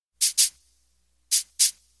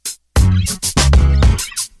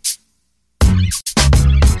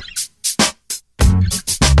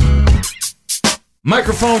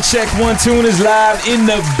Microphone check 1 2 is live in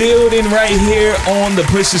the building right here on the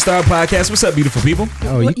Push to Start podcast. What's up, beautiful people?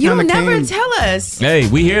 Oh, you never tell us. Hey,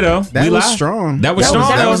 we here though. That we was live. strong. That was strong.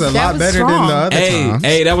 That was a lot better than the other times.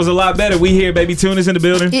 Hey, that was a lot better. We here, baby. Tune is in the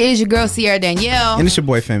building. It is your girl Sierra Danielle. And it's your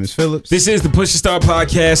boy Famous Phillips. This is the Push to Start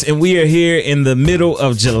podcast, and we are here in the middle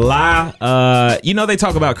of July. You know they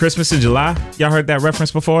talk about Christmas in July. Y'all heard that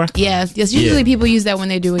reference before? Yeah, yes. Usually people use that when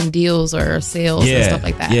they're doing deals or sales and stuff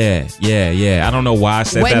like that. Yeah. I don't know why I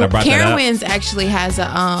said that. Carowinds actually has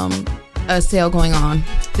a sale going on.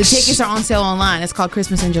 The tickets are on sale online. It's called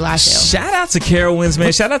Christmas in July sale. Shout out to Carowinds,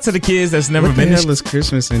 man. Shout out to the kids that's never been. What the hell is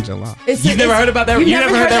Christmas in July? You've never heard about that? You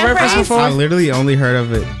never heard that reference before? I literally only heard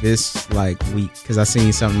of it this week because I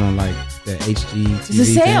seen something on the HGTV. It's a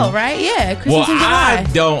sale, thing. Right? Yeah, Christmas in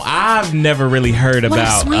July. I've never really heard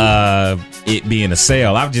about it being a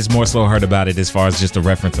sale. I've just more so heard about it as far as just a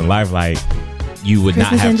reference in life, like. You would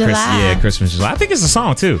Christmas not have Christmas in July. I think it's a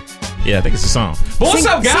song too. Yeah, I think it's a song. But what's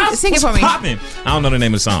up, guys? Sing it for me. Poppin'? I don't know the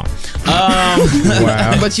name of the song.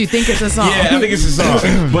 Wow. But you think it's a song. Yeah, I think it's a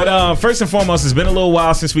song. But first and foremost, it's been a little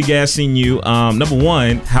while since we guys seen you. Number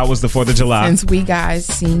one, how was the 4th of July? Since we guys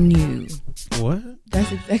seen you. What?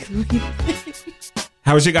 That's exactly what you think.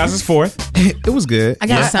 How was your guys' 4th? It was good. I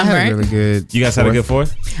got sunburned. I had a really good. You guys had a good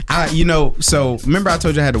 4th? So remember I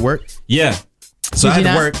told you I had to work? Yeah. So I had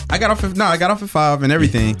to work. I got off at 5 and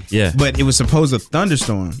everything. Yeah. But it was supposed to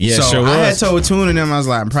thunderstorm. Yeah, so sure was. I had told Tune and them, I was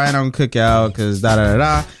like, I'm probably not going to cook out because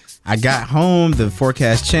da-da-da-da. I got home, the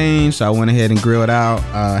forecast changed, so I went ahead and grilled out.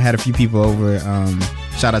 Had a few people over.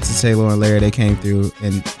 Shout out to Taylor and Larry. They came through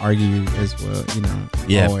and argued as well,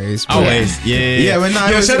 always. Always. Yeah.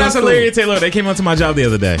 But shout out to Larry and Taylor. They came up to my job the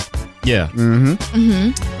other day. Yeah.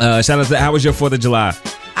 Shout out to, how was your 4th of July?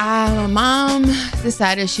 My mom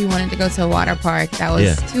decided she wanted to go to a water park that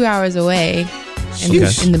was 2 hours away in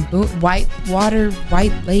the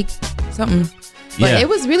White Lake, something. But it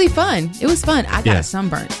was really fun. It was fun. I got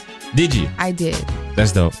sunburned. Did you? I did.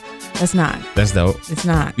 That's dope. That's not. That's dope. It's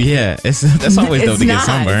not. Yeah, that's always dope to get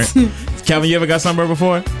sunburned. Calvin, you ever got sunburned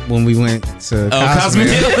before? When we went to Cosmic.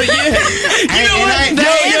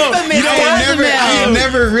 I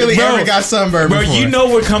never really ever got sunburned before. Bro, you know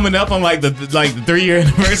we're coming up on the 3-year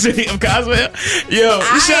anniversary of Cosmic.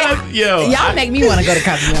 Y'all make me want to go to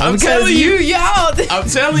Cosmic. I'm telling you. I'm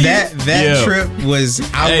telling you. That trip was,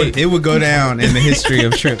 it would go down in the history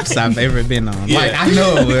of trips I've ever been on. Yeah. I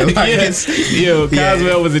know it would.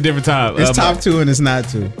 Cosmic was a different time. It's top 2 and it's not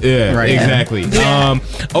 2. Yeah, right. Exactly. Yeah.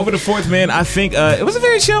 Over the 4th, man, I think it was a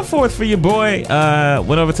very chill 4th for your boy.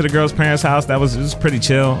 Went over to the girl's parents' house. It was pretty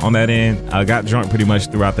chill on that end. I got drunk pretty much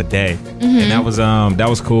throughout the day, and that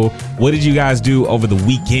was cool. What did you guys do over the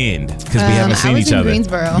weekend? Because we haven't seen each other. I was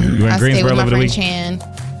in Greensboro. You were in Greensboro over the week? Chan.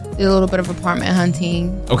 Did a little bit of apartment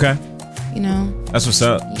hunting. Okay. That's what's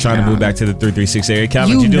up. Trying to move back to the 336 area.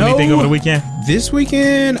 Calvin, did you do anything over the weekend? This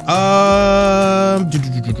weekend, what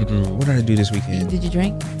did I do this weekend? Did you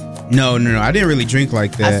drink? No. I didn't really drink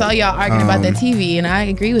like that. I saw y'all arguing about that TV, and I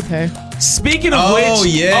agree with her. Speaking of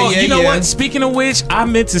what? Speaking of which, I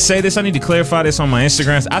meant to say this. I need to clarify this on my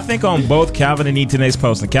Instagrams. I think on both Calvin and Tanae's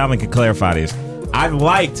posts, and Calvin can clarify this.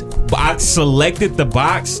 I selected the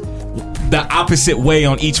box the opposite way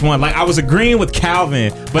on each one. Like I was agreeing with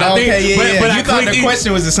Calvin, but I think you thought the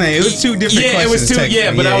question was the same. It was 2 different questions. Yeah, it was 2.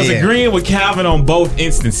 Yeah, but I was agreeing with Calvin on both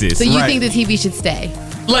instances. So you think the TV should stay?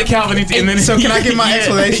 Like Calvin, and then so can I give my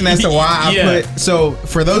explanation as to why I put? So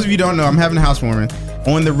for those of you who don't know, I'm having a housewarming.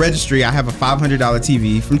 On the registry, I have a $500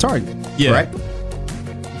 TV from Target. Yeah. Right.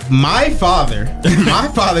 My father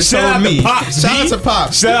told me. Shout out to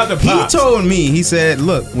Pops. He told me. He said,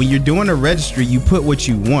 "Look, when you're doing a registry, you put what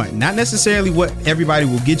you want, not necessarily what everybody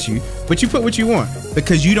will get you, but you put what you want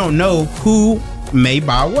because you don't know who may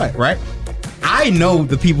buy what. Right? I know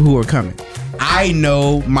the people who are coming. I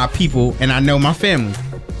know my people, and I know my family.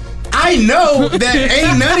 I know that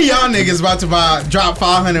ain't none of y'all niggas about to drop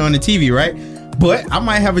 $500 on the TV, right? But I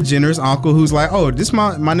might have a generous uncle who's like, oh, this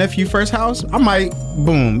my nephew first house. I might,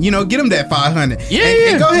 boom, get him that $500.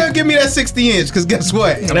 And go ahead and give me that 60-inch, because guess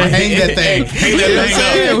what? I'm gonna hang that thing. Hang that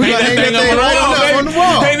thing on the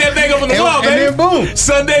wall. Hang that thing up on the wall, baby. And then boom.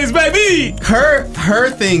 Sundays, baby. Her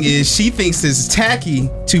thing is she thinks it's tacky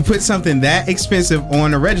to put something that expensive on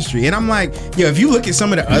the registry. And I'm like, if you look at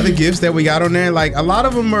some of the other gifts that we got on there, like a lot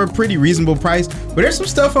of them are pretty reasonable price, but there's some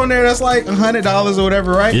stuff on there that's like $100 or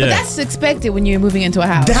whatever, right? Yeah. But that's expected when you're moving into a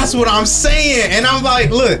house. That's what I'm saying. And I'm like,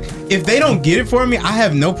 look, if they don't get it for me, I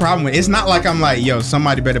have no problem with it. It's not like I'm like,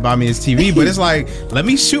 somebody better buy me this TV, but it's like, let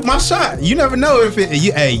me shoot my shot. You never know if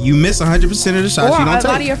you miss 100% of the shots or you don't take. A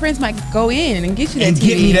lot of your friends might go in and get you that TV.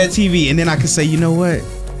 Get me that TV, and then I can say, you know what?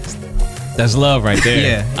 That's love right there.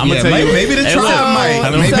 Yeah, I'm gonna tell you. Maybe the tribe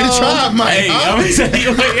might. Maybe the tribe might. Hey, I'm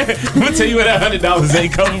gonna tell you where that $100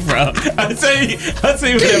 ain't coming from. I'll tell you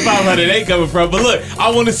where that 500 ain't coming from. But look, I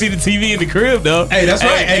want to see the TV in the crib though. Hey, that's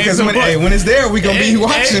right. Hey, because when it's there, we gonna be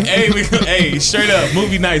watching. Hey, straight up,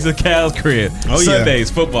 movie nights at Cal's crib. Sundays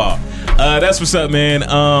football. That's what's up, man.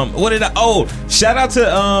 Shout out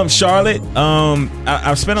to Charlotte.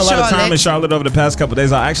 I've spent a lot of time in Charlotte over the past couple of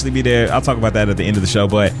days. I'll actually be there. I'll talk about that at the end of the show.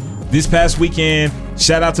 But this past weekend,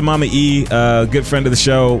 shout out to Mama E, good friend of the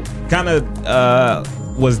show. Kind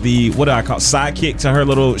of was the, what do I call, sidekick to her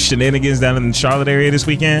little shenanigans down in the Charlotte area this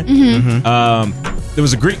weekend. There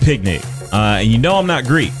was a Greek picnic. And you know I'm not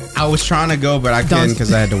Greek. I was trying to go, but I couldn't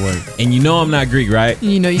because I had to work. And you know I'm not Greek, right?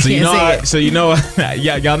 You know you can't say it. So you know,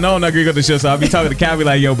 y'all know I'm not Greek on the show. So I'll be talking to Cal, be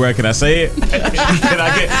like, "Yo, bro, can I say it? Can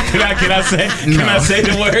I say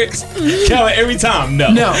the words?" Cal, every time, no,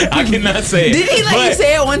 I cannot say it. Did he let you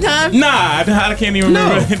say it one time? Nah, I can't even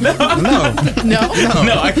remember. No,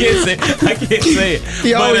 I can't say it.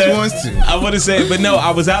 He always wants to. I want to say it, but no,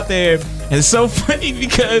 I was out there. And it's so funny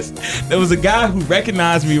because there was a guy who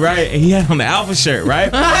recognized me, right? And he had on the Alpha shirt, right?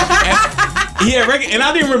 And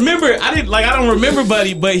I didn't remember. I don't remember,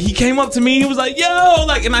 buddy. But he came up to me. He was like, "Yo,"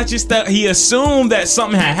 and I just thought he assumed that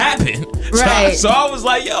something had happened. Right. So I was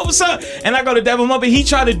like, "Yo, what's up?" And I go to dab him up, and he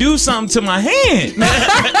tried to do something to my hand. He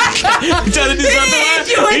tried to do something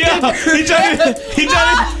to my hand.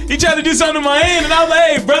 He tried to do something to my hand, and I was like,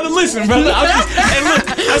 "Hey, brother, listen, brother."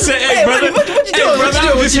 I said, "Hey, brother, what you doing? brother,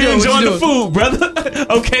 I'm just here enjoying the food, brother."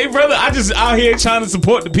 Okay, brother, I just out here trying to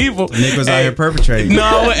support the people. Nick was out here perpetrating.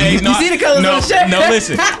 No, you see the colors on the shirt? No,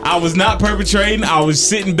 listen. I was not perpetrating. I was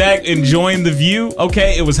sitting back enjoying the view.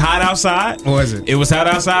 Okay, it was hot outside. What was it? It was hot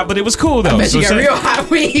outside, but it was cool though. I bet you got real hot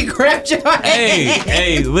when he grabbed your hand.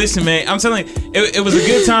 Hey, listen, man. I'm telling you, it was a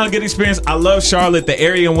good time, good experience. I love Charlotte. The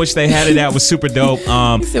area in which they had it at was super dope.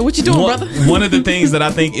 He said, "What you doing, brother?" One of the things that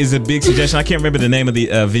I think is a big suggestion. I can't remember the name of the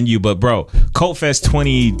venue, but bro, Cult Fest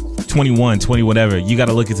 2021, 20 whatever. You got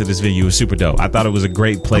to look into this venue. It was super dope. I thought it was a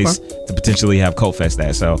great place to potentially have Cult Fest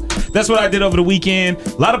at. So that's what I did over the weekend.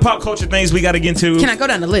 A lot of pop culture things we got to get into. Can I go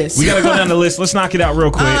down the list? We got to go down the list. Let's knock it out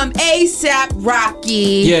real quick. ASAP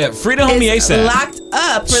Rocky. Yeah, free the homie ASAP. Locked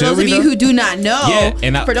up. For those of you who do not know.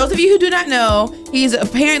 Yeah, for those of you who do not know, he's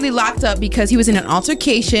apparently locked up because he was in an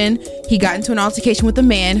altercation. He got into an altercation with a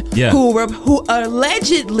man who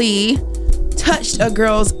allegedly touched a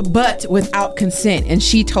girl's butt without consent, and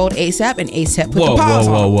she told ASAP, and ASAP put the pause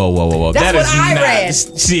on. Whoa. That's what I read.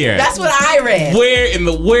 Sierra. That's what I read.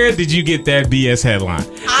 Where did you get that BS headline?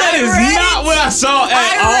 That is not what I saw at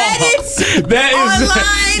all. I read it that is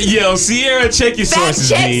online. Yo, Sierra, check your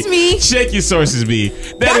sources, B. Check your sources, B.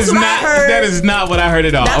 That is not what I heard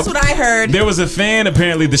at all. That's what I heard. There was a fan,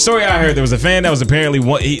 apparently. The story I heard, there was a fan that was apparently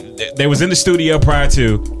they was in the studio prior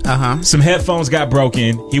to. Some headphones got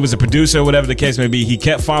broken. He was a producer or whatever the case may be. He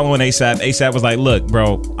kept following ASAP. ASAP was like, "Look,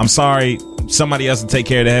 bro, I'm sorry. Somebody else will take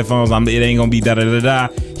care of the headphones. It ain't gonna be da-da-da-da."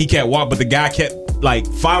 He kept walking, but the guy kept like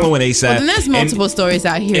following ASAP. Well, then there's multiple stories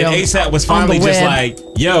out here. And ASAP was finally just like,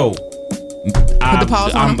 "Yo, put the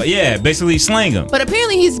pause on him?" Yeah, basically slang him. But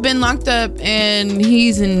apparently he's been locked up and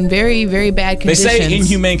he's in very, very bad conditions. They say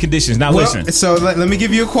inhumane conditions. Now listen. So let me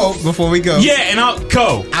give you a quote before we go. Yeah, and I'll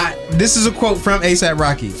go. This is a quote from ASAP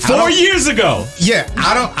Rocky. 4 years ago. Yeah,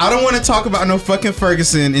 I don't want to talk about no fucking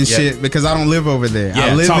Ferguson and shit because I don't live over there. Yeah,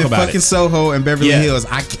 I live in fucking Soho and Beverly Hills.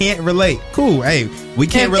 I can't relate. Cool. Hey, we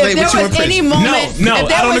can't relate with you in prison. No,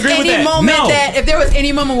 I don't agree with that. If there was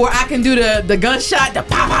any moment where I can do the gunshot, the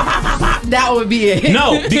pop, pop, pop, pop, pop, that would be it.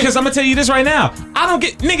 No, because I'm gonna tell you this right now. I don't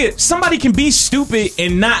get, nigga, somebody can be stupid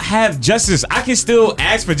and not have justice. I can still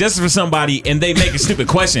ask for justice for somebody and they make a stupid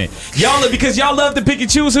question. Because y'all love to pick and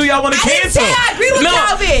choose who y'all want to cancel. I didn't say I agree with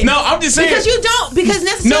Calvin. No, I'm just saying. Because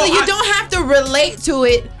necessarily you don't have to relate to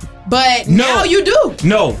it. But now you do.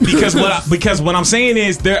 No, because what I'm saying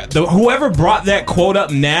is whoever brought that quote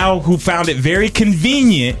up now, who found it very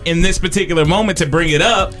convenient in this particular moment to bring it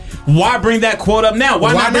up, why bring that quote up now?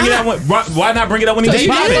 Why not bring it up when he was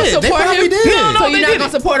spotted? They probably did. No, so you're not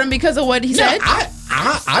gonna support him because of what he said?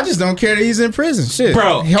 I just don't care that he's in prison. Shit,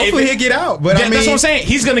 bro. Hopefully he'll get out. But that's what I'm saying.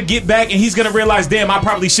 He's gonna get back and he's gonna realize, damn, I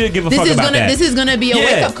probably should give a fuck about that. This is gonna be a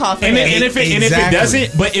wake up call for him. And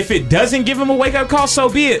if it doesn't give him a wake up call, so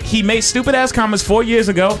be it. He made stupid ass comments 4 years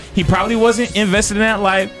ago. He probably wasn't invested in that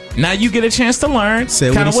life. Now you get a chance to learn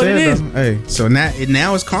kind of what it is. Hey, so now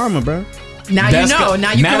it's karma, bro. Now you know.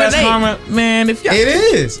 Now you can relate. Karma, man. It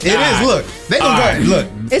is. Look, they gonna go. Look,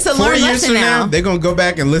 it's a 4 years from now. They're gonna go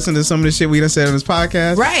back and listen to some of the shit we done said on this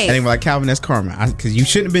podcast, right? And they were like, Calvin, that's karma, because you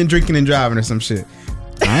shouldn't have been drinking and driving or some shit.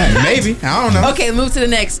 Maybe. I don't know. Okay, move to the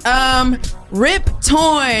next. Rip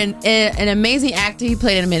Torn, an amazing actor. He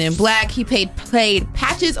played in Men in Black. He played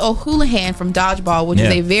Patches O'Houlihan from Dodgeball, which is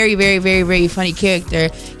a very, very, very, very funny character.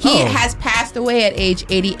 He has passed away at age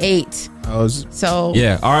 88. So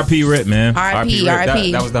R.I.P. Rip, man.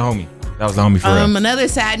 R.I.P. That was the homie. That was the homie for real. Another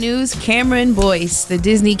sad news. Cameron Boyce, the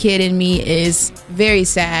Disney kid in me, is very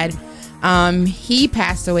sad. He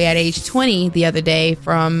passed away at age 20 the other day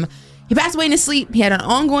he passed away in his sleep. He had an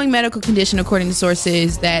ongoing medical condition, according to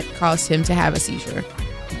sources, that caused him to have a seizure.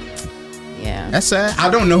 Yeah. That's sad. I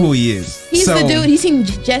don't know who he is. He's the dude. You seen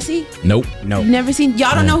Jesse? Nope. You've never seen?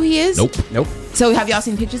 Y'all don't know who he is? Nope. So have y'all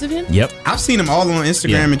seen pictures of him? Yep. I've seen him all on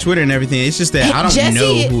Instagram and Twitter and everything. It's just that I don't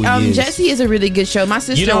know who he is. Jesse is a really good show. My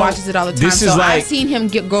sister watches it all the time. So I've seen him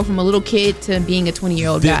go from a little kid to being a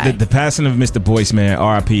 20-year-old guy. The passing of Mr. Boyce, man,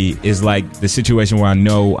 R.I.P., is like the situation where I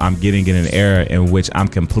know I'm getting in an era in which I'm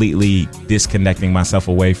completely disconnecting myself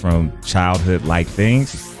away from childhood-like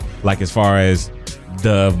things. Like as far as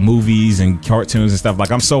the movies and cartoons and stuff,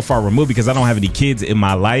 like I'm so far removed because I don't have any kids in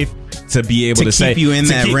my life to be able to say keep you in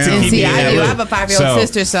that realm. See, I do. I have a 5-year-old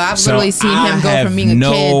sister, so I've literally seen him go from being a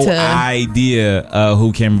kid to. No idea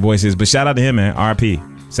who Cameron Boyce is, but shout out to him, man. R.I.P.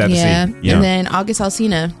 Sad to see. And then August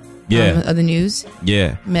Alsina. Of the news.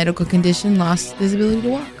 Yeah. Medical condition, lost his ability to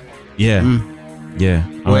walk. Yeah. Yeah,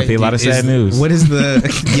 a lot of sad news. What is the?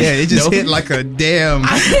 It just hit like a damn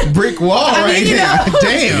brick wall right now.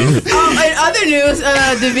 Damn. In other news,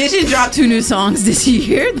 Division dropped 2 new songs this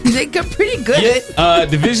year. They got pretty good.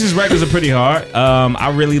 Division's records are pretty hard.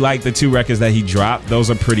 I really like the 2 records that he dropped.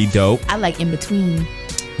 Those are pretty dope. I like In Between.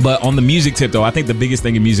 But on the music tip, though, I think the biggest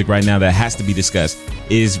thing in music right now that has to be discussed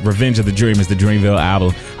is Revenge of the Dreamers, the Dreamville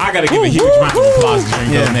album. I got to give a huge round of applause to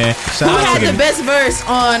Dreamville, man. Who had the best verse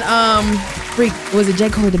on was it J.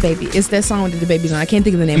 Cole or DaBaby? It's that song with the DaBaby's on. I can't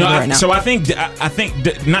think of the name of it right now. So I think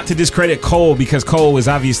not to discredit Cole, because Cole is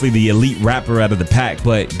obviously the elite rapper out of the pack,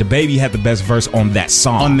 but DaBaby had the best verse on that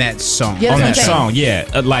song.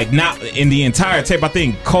 Like not in the entire tape. I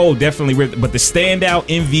think Cole definitely ripped, but the standout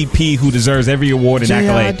MVP who deserves every award and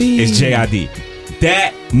accolade is J.I.D.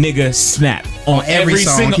 That nigga snapped on every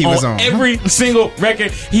song he was on. Every single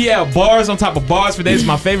record. He had bars on top of bars for days.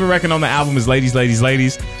 My favorite record on the album is Ladies, Ladies,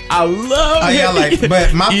 Ladies. I love it.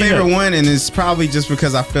 But my favorite one, and it's probably just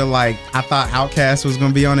because I feel like I thought Outkast was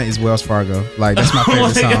gonna be on it, is Wells Fargo. Like that's my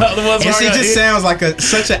favorite song. And it just sounds like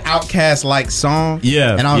such an Outkast-like song.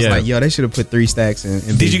 Yeah. And I was like, yo, they should have put 3 Stacks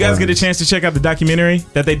in. Did you guys get a chance to check out the documentary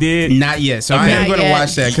that they did? Not yet. So I am gonna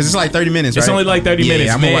watch that because it's like 30 minutes. It's only like 30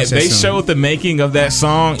 minutes. Man, they showed the making of that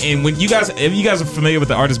song, and when if you guys are familiar with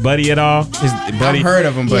the artist Buddy at all, I've heard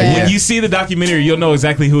of him, but when you see the documentary, you'll know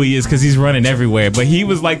exactly who he is because he's running everywhere. But he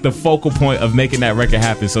was like the focal point of making that record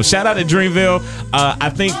happen. So shout out to Dreamville. I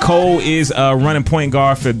think Cole is running point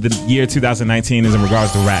guard for the year 2019 as in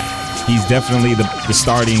regards to rap. He's definitely the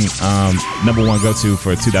starting number 1 go-to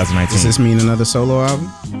for 2019. Does this mean another solo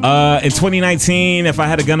album? In 2019, if I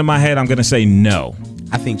had a gun to my head, I'm gonna say no.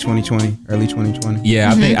 I think 2020, early 2020.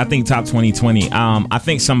 Yeah, I think top 2020. I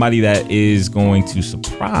think somebody that is going to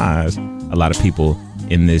surprise a lot of people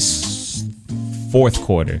in this third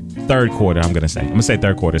quarter. I'm gonna say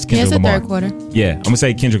third quarter. It's Kendrick Lamar. Third quarter. Yeah, I'm gonna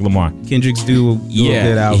say Kendrick Lamar. Kendrick's do a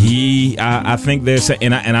good album. I think there's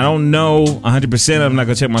and I don't know 100%. I'm not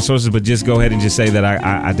gonna check my sources, but just go ahead and just say that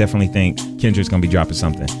I definitely think Kendrick's gonna be dropping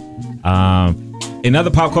something. In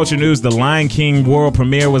other pop culture news, the Lion King world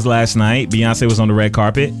premiere was last night. Beyonce was on the red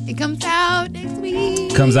carpet. It comes out next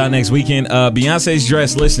week. Comes out next weekend. Beyonce's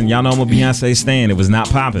dress. Listen, y'all know I'm a Beyonce stan. It was not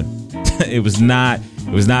popping. It was not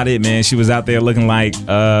it, man. She was out there looking like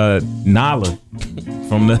Nala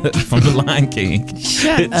from the Lion King. She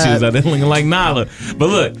was out there looking like Nala. But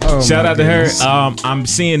look, shout out to her. I'm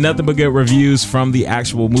seeing nothing but good reviews from the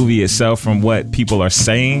actual movie itself, from what people are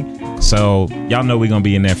saying. So y'all know we're gonna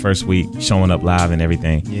be in there first week, showing up live and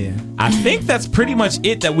everything. Yeah. I think that's pretty much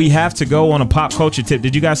it that we have to go on a pop culture tip.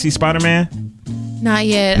 Did you guys see Spider-Man? Not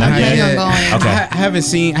yet. I'm planning on going. Okay.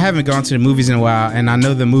 I haven't gone to the movies in a while, and I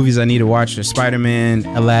know the movies I need to watch are Spider-Man,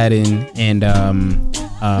 Aladdin, and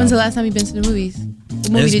when's the last time you've been to the movies?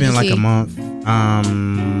 What movie it's did been you like see? a month.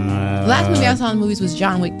 The last movie I saw in the movies was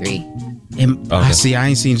John Wick 3. I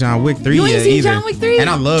ain't seen John Wick 3 you yet ain't seen either. John Wick 3? And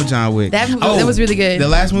I love John Wick. That was really good. The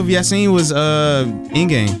last movie I seen was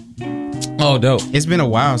Endgame. Oh, dope. It's been a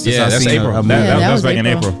while since I've that's seen April. a movie. That was back in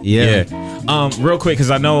April. Yeah. Real quick, because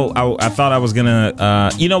I know I thought I was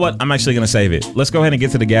gonna. You know what? I'm actually gonna save it. Let's go ahead and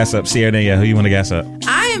get to the gas up. Sierra Danielle, who you want to gas up?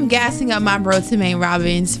 I am gassing up my bro Tamaine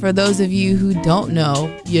Robbins. For those of you who don't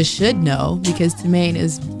know, you should know, because Tamaine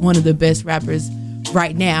is one of the best rappers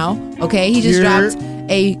right now. Okay, he just dropped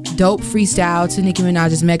a dope freestyle to Nicki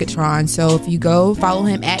Minaj's Megatron. So if you go follow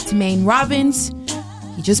him at Tamaine Robbins,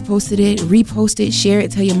 he just posted it, repost it, share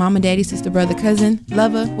it, tell your mama, daddy, sister, brother, cousin,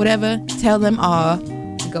 lover, whatever. Tell them all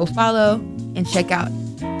to go follow and check out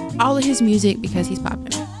all of his music because he's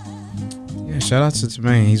popping. Yeah, shout out to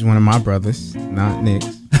Tamaine. He's one of my brothers, not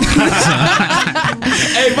Nick's.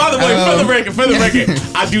 Hey, by the way, for the record,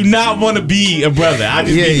 I do not want to be a brother. I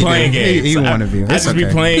just be playing games. He want to be. I just be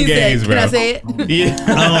playing games, bro. Can I say it? Yeah.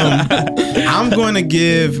 I'm going to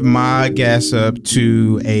give my gas up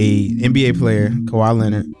to a NBA player, Kawhi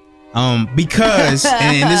Leonard, because,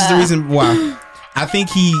 and this is the reason why. I think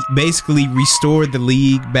he basically restored the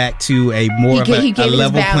league back to a more of a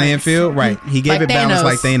level playing field. Right. He gave it balance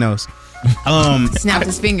like Thanos. Snapped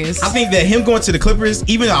his fingers. I think that him going to the Clippers,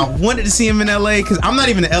 even though I wanted to see him in LA, because I'm not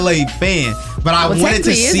even an LA fan, but I wanted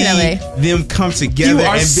to see them come together. You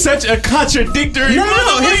are such a contradictory. No,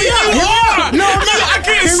 hear me out. No, I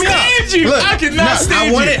can't stand you. Look, I cannot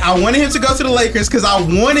stand you. I wanted him to go to the Lakers because I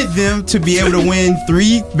wanted them to be able to win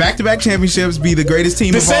 3 back-to-back championships, be the greatest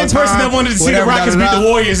team of all time. The same person that wanted to see the Rockets beat the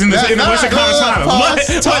Warriors in the Western Conference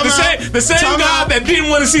Finals. The same guy that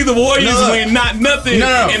didn't want to see the Warriors win nothing,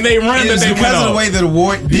 and they run. It's because of the way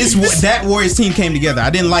that that Warriors team came together. I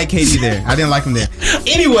didn't like KD there. I didn't like him there.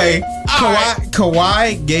 Anyway,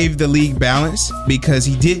 Kawhi gave the league balance because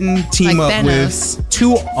he didn't team up with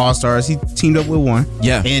 2 All-Stars. He teamed up with 1.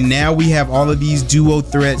 Yeah. And now we have all of these duo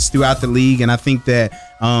threats throughout the league. And I think that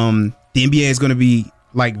the NBA is going to be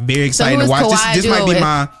like very exciting to watch. This might be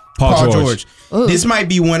my Paul George. This might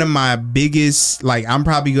be one of my biggest, like, I'm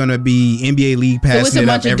probably going to be NBA League passing it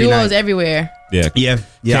up every night. So it's a bunch of duos everywhere. Yeah.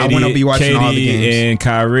 KD, I want to be watching all the games. And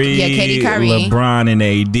Kyrie, Kyrie, LeBron and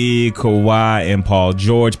AD, Kawhi and Paul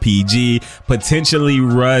George, PG, potentially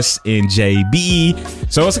Russ and JB.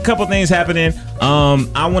 So it's a couple things happening.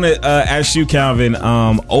 I want to ask you, Calvin,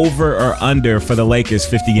 over or under for the Lakers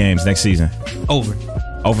 50 games next season?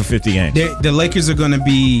 Over 50 games. The Lakers are going to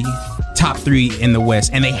be top 3 in the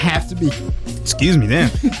West, and they have to be. Excuse me,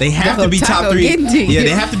 damn. They have to be top 3. Yeah, they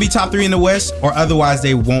have to be top 3 in the West, or otherwise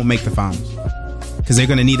they won't make the finals. Because they're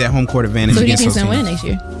going to need that home court advantage. So who do you think's going to win next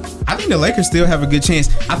year? I think the Lakers still have a good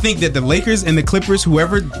chance. I think that the Lakers and the Clippers,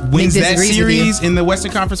 whoever wins that series in the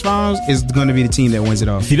Western Conference Finals, is going to be the team that wins it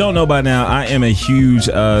all. If you don't know by now, I am a huge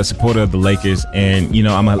supporter of the Lakers, and you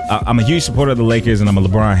know I'm a huge supporter of the Lakers, and I'm a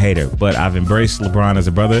LeBron hater. But I've embraced LeBron as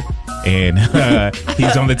a brother, and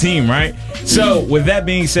he's on the team, right? So with that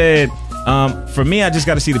being said, for me, I just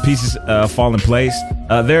got to see the pieces fall in place.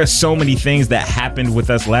 There are so many things that happened with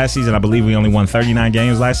us last season. I believe we only won 39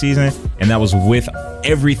 games last season, and that was with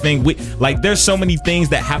everything. There's so many things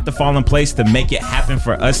that have to fall in place to make it happen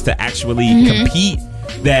for us to actually compete.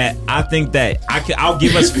 That I think that I'll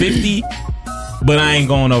give us 50, but I ain't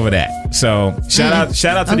going over that. So shout out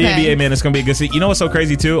to the NBA, man. It's gonna be a good season. You know what's so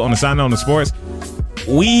crazy too? On the side note on the sports,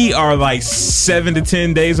 we are like 7 to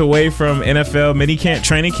 10 days away from NFL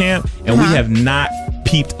training camp, and we have not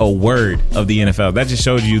peeped a word of the NFL. That just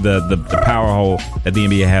shows you the power hole that the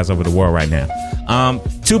NBA has over the world right now.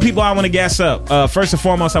 2 people I want to gas up. First and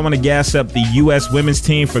foremost, I want to gas up the U.S. women's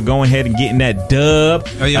team for going ahead and getting that dub.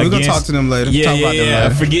 Oh yeah, we're gonna talk to them later. Yeah,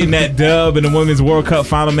 for getting that dub in the Women's World Cup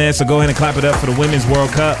final, man. So go ahead and clap it up for the Women's World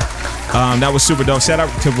Cup. That was super dope. Shout out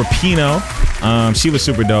to Rapinoe. She was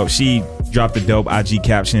super dope. She dropped a dope IG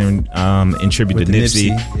caption in tribute to Nipsey.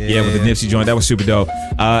 Yeah, with the Nipsey joint. That was super dope.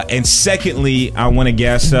 And secondly, I want to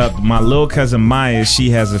gas up my little cousin Maya. She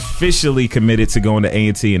has officially committed to going to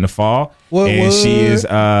A&T in the fall. And she is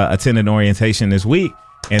attending orientation this week.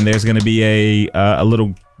 And there's going to be a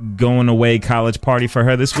little going away college party for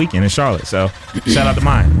her this weekend in Charlotte. So shout out to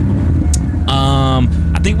Maya.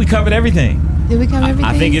 I think we covered everything. Did we cover everything?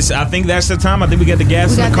 I think that's the time. I think we got the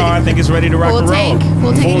gas in the car. I think it's ready to rock and roll.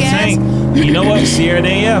 Full tank. You know what? Sierra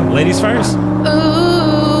Danielle, ladies first.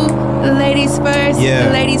 Ooh, ladies first. Yeah.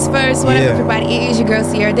 Ladies first. What up, everybody? It is your girl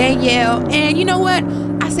Sierra Danielle. And you know what?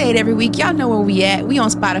 I say it every week. Y'all know where we at. We on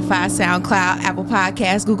Spotify, SoundCloud, Apple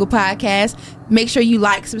Podcasts, Google Podcasts. Make sure you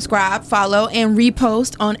like, subscribe, follow, and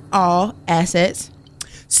repost on all assets.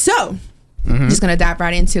 So, just gonna dive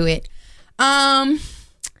right into it.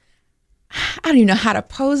 I don't even know how to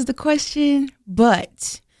pose the question,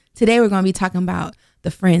 but today we're going to be talking about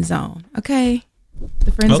the friend zone. Okay?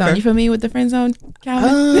 The friend zone. You familiar with the friend zone,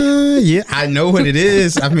 Calvin? Yeah, I know what it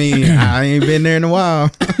is. I mean, I ain't been there in a while.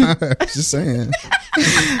 Just saying.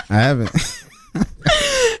 I haven't.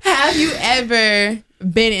 Have you ever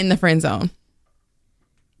been in the friend zone?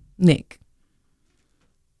 Nick?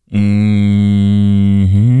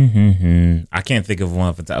 I can't think of one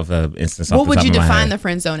of an instance. What would you define the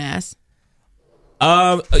friend zone as?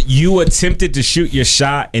 You attempted to shoot your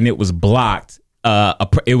shot and it was blocked.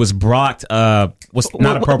 It was blocked. Not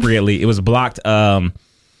appropriately. It was blocked. When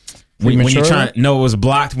you're trying. No, it was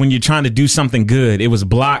blocked when you're trying to do something good. It was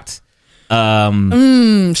blocked.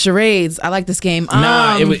 Charades. I like this game.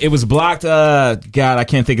 It was blocked. God, I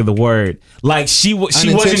can't think of the word. Like she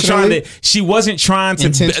wasn't trying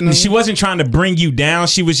to bring you down.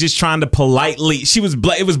 She was just trying to politely.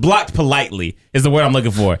 It was blocked politely is the word I'm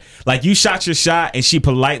looking for. Like you shot your shot and she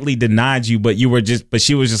politely denied you, but she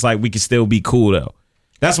was just like, we can still be cool though.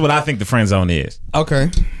 That's what I think the friend zone is. Okay.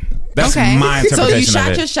 That's my interpretation of it. So you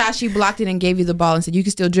shot your shot, she blocked it and gave you the ball and said you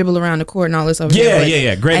can still dribble around the court and all this over here.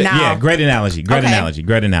 Yeah. Great analogy. Great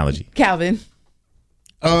analogy. Calvin.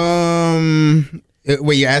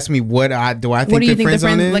 Wait, you asked me what do I think the friend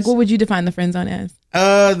zone is? Like, what would you define the friend zone as?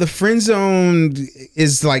 The friend zone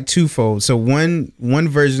is like twofold. So one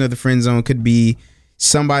version of the friend zone could be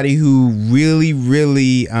somebody who really,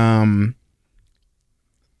 really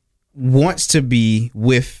wants to be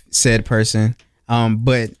with said person,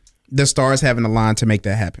 but the stars haven't aligned to make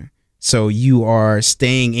that happen. So you are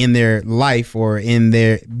staying in their life or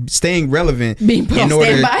staying relevant in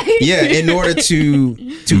order to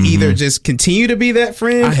either just continue to be that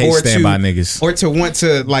friend. I hate standby niggas. Or to want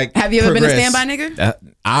to like. Have you ever been a standby nigga?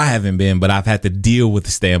 I haven't been, but I've had to deal with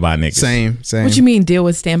the standby niggas. Same. What you mean deal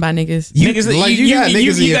with standby niggas? You got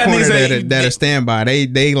niggas in your corner that are standby.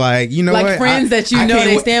 They like, you know like what? Friends that you know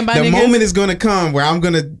they standby niggas? The moment is going to come where I'm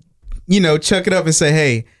going to, chuck it up and say,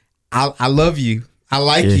 hey, I love you. I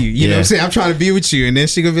like you. You know what I'm saying? I'm trying to be with you. And then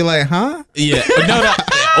she gonna be like, huh? Yeah.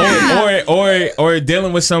 Or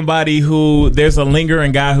dealing with somebody who there's a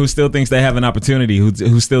lingering guy who still thinks they have an opportunity,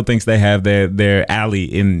 who still thinks they have their alley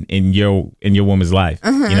in your woman's life.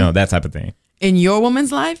 Uh-huh. That type of thing. In your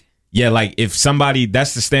woman's life? Yeah, like if somebody,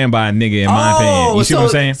 that's the standby nigga in my opinion. You see what I'm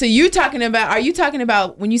saying? So are you talking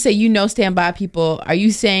about when you say standby people, are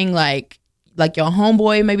you saying like your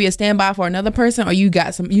homeboy maybe a standby for another person, or you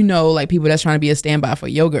got some like people that's trying to be a standby for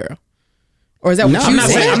your girl, or is that what you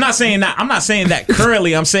saying? I'm not saying that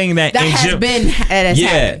currently. I'm saying that has been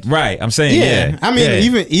happened. Right. I'm saying I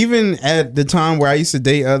mean, even at the time where I used to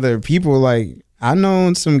date other people, like I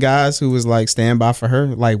known some guys who was like standby for her,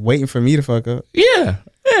 like waiting for me to fuck up. Yeah.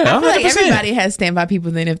 I feel like everybody has standby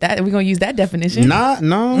people. Then if we're gonna use that definition, not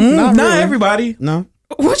really. Everybody. No.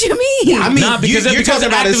 What you mean? I mean, because you're talking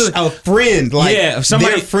about a friend, like their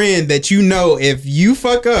friend that if you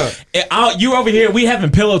fuck up, you over here, we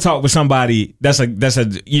having pillow talk with somebody. That's a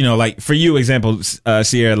like for you, example,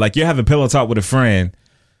 Sierra, like you're having pillow talk with a friend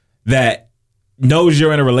that knows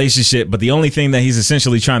you're in a relationship, but the only thing that he's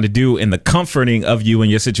essentially trying to do in the comforting of you in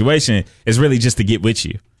your situation is really just to get with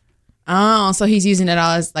you. Oh, so he's using it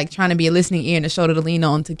all as like trying to be a listening ear and a shoulder to lean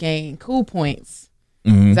on to gain cool points.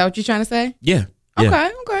 Mm-hmm. Is that what you're trying to say? Yeah. Okay.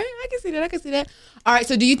 I can see that. All right.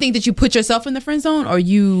 So do you think that you put yourself in the friend zone, or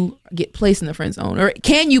you get placed in the friend zone, or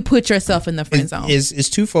can you put yourself in the friend zone? It's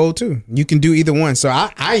twofold too. You can do either one. So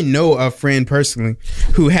I know a friend personally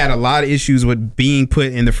who had a lot of issues with being put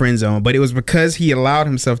in the friend zone, but it was because he allowed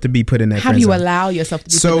himself to be put in that friend zone. How do you allow yourself to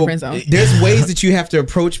be put in the friend zone? There's ways that you have to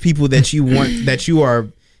approach people that you want, that you are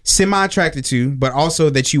semi-attracted to, but also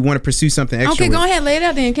that you want to pursue something extra. Okay, go ahead, lay it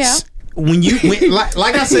out then, Cal.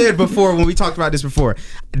 Like I said before, when we talked about this before,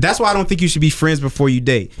 that's why I don't think you should be friends before you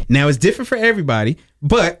date. Now it's different for everybody,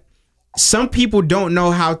 but some people don't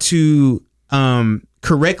know how to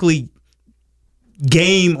correctly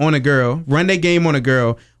run their game on a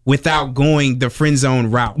girl without going the friend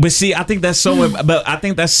zone route. But see, I think that's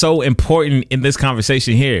so important in this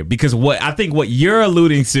conversation here, because what you're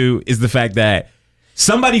alluding to is the fact that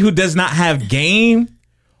somebody who does not have game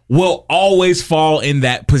will always fall in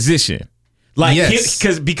that position. Like,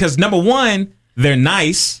 yes. Because number one, they're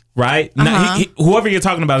nice, right? Uh-huh. Whoever you're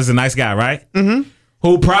talking about is a nice guy, right? Mm-hmm.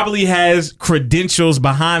 Who probably has credentials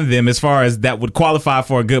behind them as far as that would qualify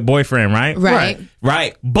for a good boyfriend, right?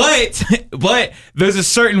 Right. But there's a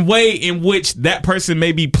certain way in which that person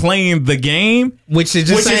may be playing the game, it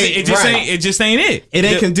just ain't it. It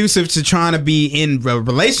ain't conducive to trying to be in a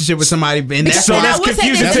relationship with somebody, and that's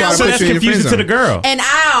confusing. That's confusing to the girl. And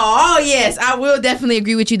I will definitely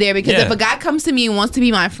agree with you there, because if a guy comes to me and wants to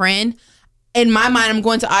be my friend, in my mind, I'm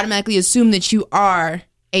going to automatically assume that you are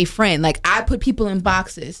a friend. Like, I put people in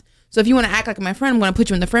boxes. So if you want to act like my friend, I'm going to put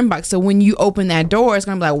you in the friend box. So when you open that door, it's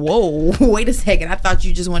going to be like, whoa, wait a second. I thought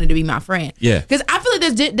you just wanted to be my friend. Yeah. Because I feel like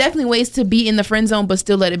there's definitely ways to be in the friend zone, but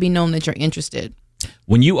still let it be known that you're interested.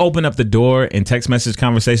 when you open up the door in text message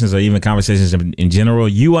conversations or even conversations in general,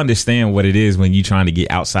 you understand what it is when you're trying to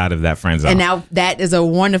get outside of that friend zone. And now that is a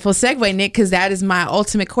wonderful segue, Nick, because that is my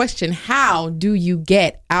ultimate question. How do you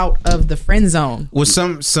get out of the friend zone? Well,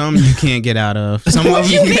 some you can't get out of. Some what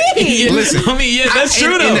do you mean? Listen, I mean, yeah, that's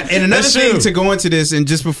true though. And another thing to go into this, and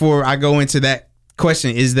just before I go into that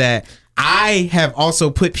question, is that I have also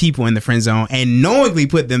put people in the friend zone and knowingly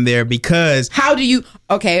put them there because... How do you...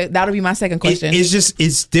 Okay, that'll be my second question.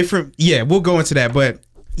 It's different. Yeah, we'll go into that. But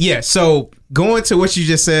yeah, so going to what you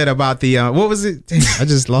just said about the... what was it? Damn, I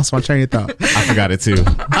just lost my train of thought. I forgot it too.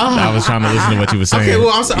 I was trying to listen to what you were saying. Okay, well,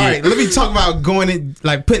 I'm sorry. All right, let me talk about going in,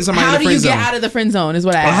 like putting somebody in the friend zone. How do you get out of the friend zone is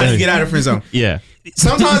what I asked. How do you get out of the friend zone? Yeah.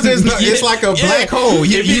 Sometimes there's no, it's like a black hole.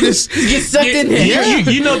 You just get sucked in there.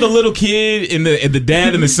 You know the little kid and the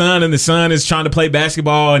dad and the son is trying to play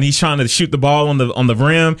basketball and he's trying to shoot the ball on the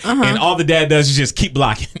rim, and all the dad does is just keep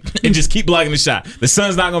blocking and just keep blocking the shot. The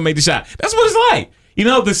son's not gonna make the shot. That's what it's like. You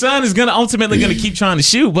know, the son is ultimately gonna keep trying to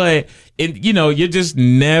shoot, but you're just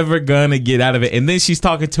never gonna get out of it. And then she's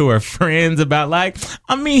talking to her friends about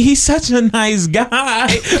he's such a nice guy,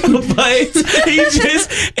 but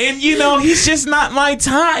he's just not my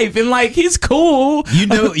type, and he's cool.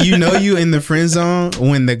 You in the friend zone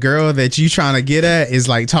when the girl that you trying to get at is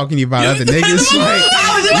talking to you about other niggas.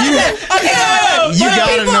 You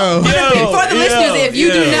gotta know. For the listeners, if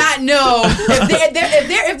you do not know,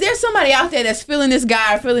 if there's somebody out there that's feeling this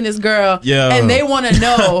guy or feeling this girl, and they want to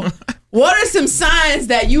know, what are some signs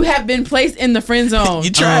that you have been placed in the friend zone?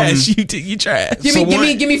 You trash. You trash.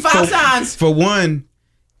 Give me 5 signs. For one,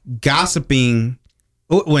 gossiping.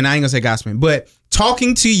 When I ain't gonna say gossiping, but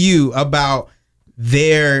talking to you about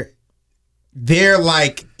their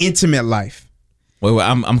intimate life. Wait,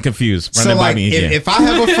 I'm confused. So if I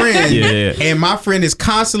have a friend and my friend is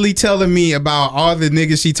constantly telling me about all the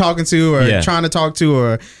niggas she talking to or trying to talk to,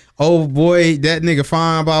 or oh boy, that nigga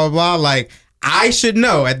fine, blah blah blah, I should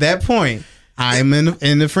know at that point I'm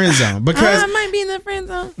in the friend zone, because I might be in the friend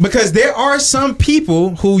zone. Because there are some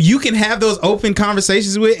people who you can have those open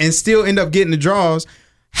conversations with and still end up getting the draws.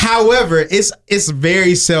 However, it's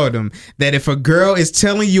very seldom that if a girl is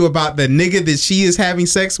telling you about the nigga that she is having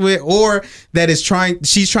sex with or that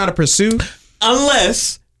she's trying to pursue,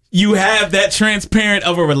 unless you have that transparent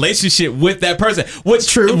of a relationship with that person,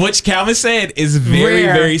 which Calvin said is very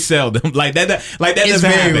rare. Very seldom. That doesn't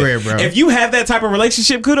happen. Rare, bro. If you have that type of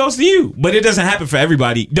relationship, kudos to you. But it doesn't happen for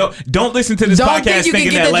everybody. Don't listen to this podcast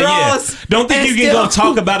thinking that don't think you can go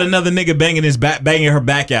talk about another nigga banging her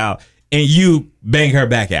back out and you bang her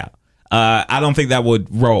back out. I don't think that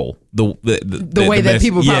would roll the way that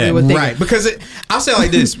people probably would think. Right, because I'll say it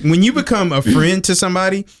like this: when you become a friend to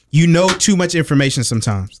somebody, you know too much information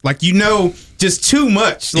sometimes. You know just too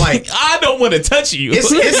much. I don't want to touch you. It's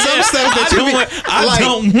some stuff that I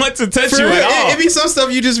don't want to touch you at all. It be some stuff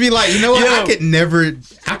you just be like, you know what? I could never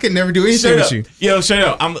do anything with you. Yo, straight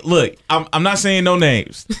up. I'm not saying no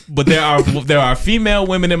names, but there are female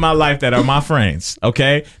women in my life that are my friends.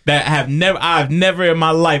 Okay, that I've never in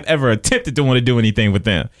my life ever attempted to want to do anything with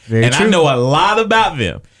them. Very true. I know a lot about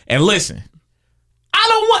them. And listen,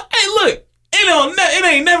 it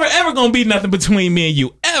ain't never ever gonna be nothing between me and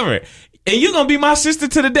you ever. And you're gonna be my sister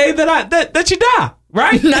to the day that you die,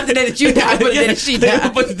 right? Not the day that you die, but the day that she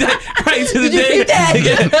died. But to the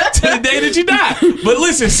day that you die. But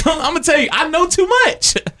listen, I'm gonna tell you, I know too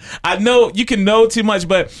much. I know you can know too much,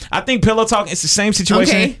 but I think pillow talk is the same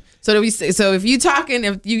situation. Okay. So if you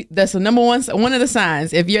talking, that's the number one of the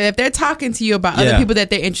signs. If they're talking to you about other people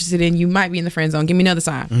that they're interested in, you might be in the friend zone. Give me another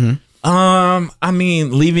sign.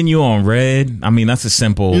 Mm-hmm. Leaving you on red. That's a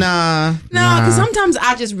simple. Nah. Because sometimes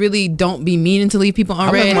I just really don't be meaning to leave people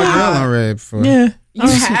on red. I left my girl on red before. Yeah. You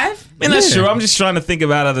have? That's true. I'm just trying to think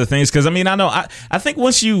about other things because I know. I think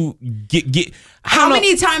once you get how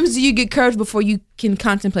many times do you get curved before you can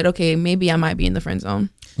contemplate? Okay, maybe I might be in the friend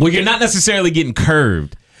zone. Well, you're not necessarily getting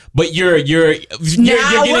curved. But you're getting.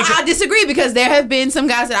 I disagree because there have been some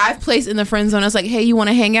guys that I've placed in the friend zone. It's like, hey, you want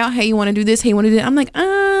to hang out? Hey, you want to do this? Hey, you want to do that? I'm like,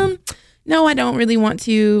 no, I don't really want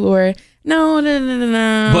to, or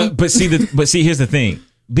no. But see, here's the thing: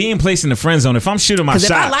 being placed in the friend zone. If I'm shooting my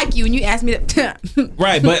shot, if I like you and you ask me to,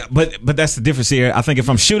 right? But that's the difference here. I think if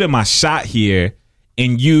I'm shooting my shot here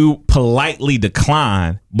and you politely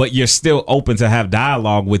decline, but you're still open to have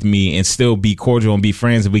dialogue with me and still be cordial and be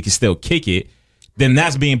friends, and we can still kick it, then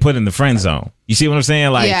that's being put in the friend zone. You see what I'm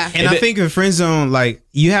saying? And I think the friend zone,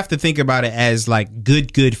 you have to think about it as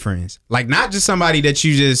good friends. Not just somebody that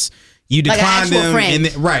you decline them,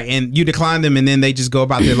 and you decline them, and then they just go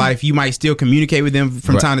about their life. You might still communicate with them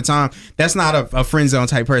from time to time. That's not a friend zone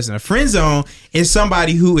type person. A friend zone is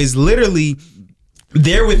somebody who is literally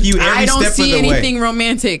there with you every step of the way. I don't see anything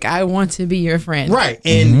romantic. I want to be your friend. Right.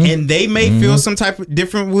 And they may feel some type of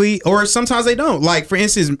differently, or sometimes they don't. Like, for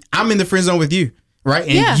instance, I'm in the friend zone with you, right?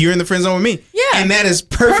 And you're in the friend zone with me. Yeah. And that is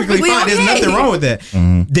perfectly fine. Okay. There's nothing wrong with that.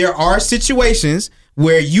 There are situations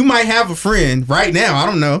where you might have a friend right now, I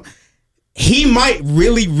don't know, he might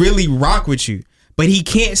really, really rock with you, but he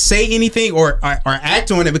can't say anything or act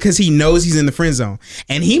on it because he knows he's in the friend zone.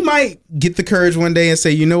 And he might get the courage one day and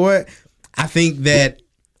say, you know what? I think that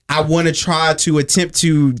I want to try to attempt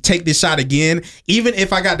to take this shot again. Even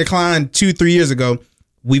if I got declined 2-3 years ago,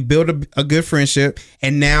 we built a good friendship.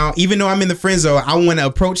 And now, even though I'm in the friend zone, I want to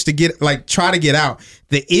approach to try to get out.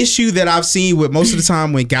 The issue that I've seen with most of the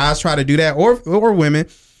time when guys try to do that, or women,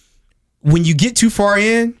 when you get too far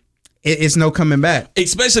in, it's no coming back.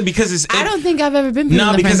 Especially because I don't think I've ever been in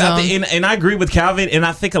the friend zone. And I agree with Calvin, and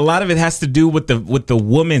I think a lot of it has to do with the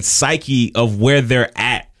woman's psyche of where they're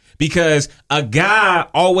at. Because a guy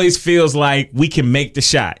always feels like we can make the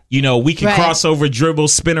shot. You know, we can crossover, dribble,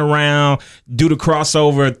 spin around, do the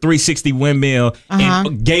crossover, 360 windmill,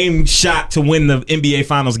 and game shot to win the NBA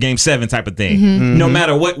Finals Game 7 type of thing. No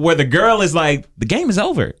matter what, where the girl is like, the game is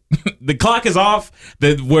over. The clock is off.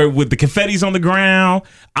 With the confetti's on the ground.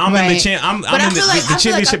 I'm in the the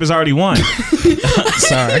championship is already won.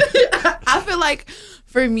 Sorry. I feel like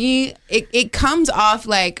for me, it comes off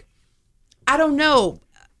like, I don't know.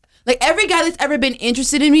 Like every guy that's ever been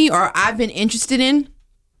interested in me or I've been interested in,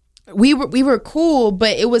 we were cool,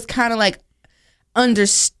 but it was kind of like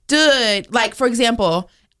understood. Like, for example,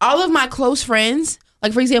 all of my close friends,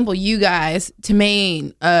 like, for example, you guys,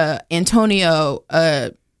 Tamaine, Antonio,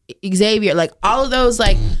 Xavier, like all of those,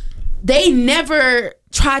 like, they never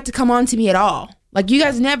tried to come on to me at all. Like, you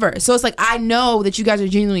guys never. So it's like, I know that you guys are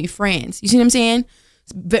genuinely friends. You see what I'm saying?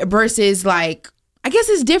 Versus, like, I guess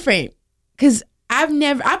it's different because I've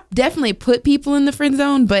definitely put people in the friend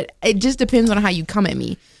zone, but it just depends on how you come at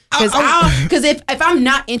me. Because if I'm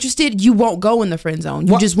not interested, you won't go in the friend zone.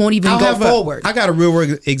 You just won't even go forward. I got a real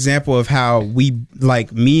world example of how we,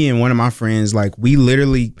 like, me and one of my friends, like, we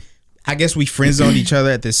literally, I guess we friend zoned each other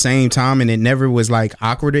at the same time, and it never was like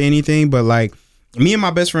awkward or anything. But like, me and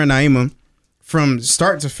my best friend Naima, from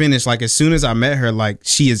start to finish, like, as soon as I met her, like,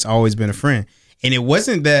 she has always been a friend. And it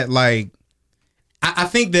wasn't that, like, I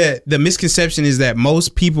think that the misconception is that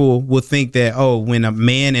most people will think that, oh, when a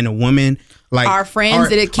man and a woman like are friends,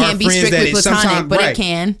 that it can't be strictly platonic, but it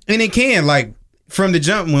can. And it can. Like, from the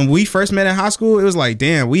jump, when we first met in high school, it was like,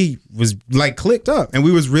 damn, we was like clicked up and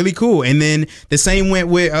we was really cool. And then the same went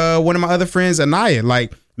with one of my other friends, Anaya.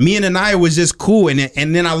 Like, me and Anaya was just cool, and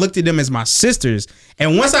then I looked at them as my sisters.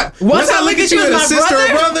 And once I look at you as a sister or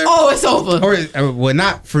brother, oh, it's over. Or well,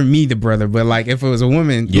 not for me, the brother, but like if it was a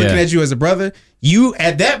woman looking at you as a brother, you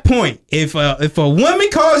at that point, if a woman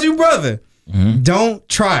calls you brother, don't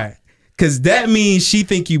try it, because that means she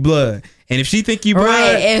think you blood. And if she think you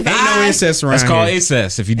blood, ain't no incest around. That's called here.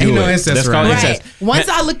 Incest. If you do ain't no incest that's around. Called incest. Once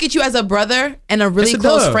I look at you as a brother and a really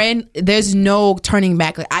close friend, there's no turning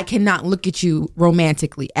back. Like, I cannot look at you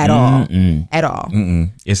romantically at all. At all.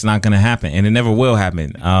 It's not gonna happen, and it never will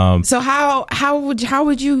happen. So how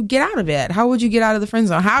would you get out of it? How would you get out of the friend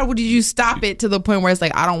zone? How would you stop it to the point where it's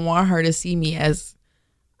like, I don't want her to see me as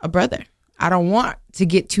a brother. I don't want to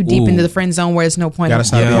get too deep into the friend zone where it's no point. Gotta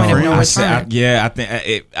stop being friends.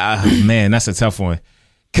 I think man, that's a tough one,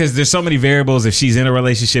 because there's so many variables. If she's in a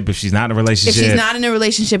relationship, if she's not in a relationship, if she's not in a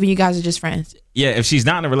relationship and you guys are just friends, if she's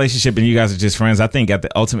not in a relationship and you guys are just friends, I think at the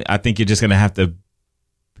ultimate, I think you're just gonna have to.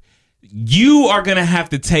 You are gonna have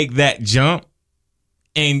to take that jump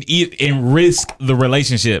and risk the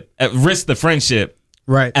relationship, risk the friendship.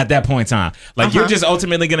 Right. At that point in time. Like, you're just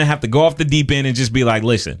ultimately going to have to go off the deep end and just be like,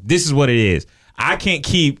 listen, this is what it is. I can't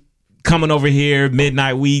keep coming over here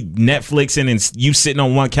midnight, we Netflixing, and you sitting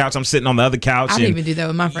on one couch, I'm sitting on the other couch. I don't even do that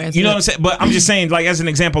with my friends. You know what I'm saying? But I'm just saying, like, as an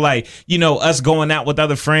example, like, you know, us going out with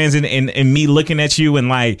other friends and me looking at you and,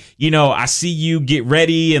 like, you know, I see you get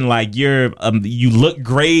ready and, like, you're you look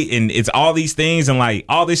great and it's all these things and, like,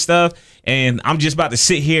 all this stuff. And I'm just about to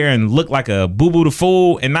sit here and look like a boo-boo the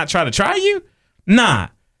fool and not try to try you? Nah.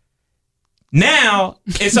 Now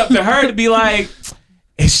it's up to her to be like,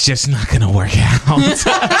 it's just not gonna work out.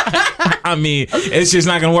 I mean, it's just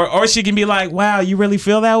not gonna work. Or she can be like, wow, you really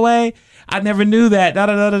feel that way? I never knew that. Da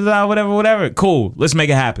da da da da. Whatever. Cool. Let's make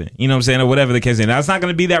it happen. You know what I'm saying? Or whatever the case is. Now, it's not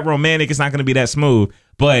gonna be that romantic. It's not gonna be that smooth.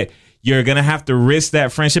 But you're gonna have to risk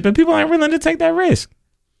that friendship, and people ain't willing to take that risk.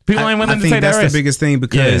 People ain't willing to take that risk. That's the biggest thing,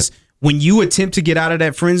 because when you attempt to get out of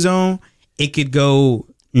that friend zone, it could go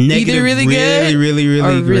negative, either really good,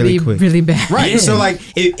 really quick, really bad. Right. Yeah. So like,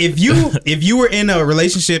 if you were in a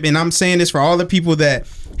relationship, and I'm saying this for all the people that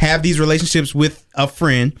have these relationships with a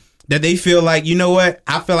friend, that they feel like, you know what,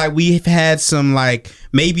 I feel like we've had some like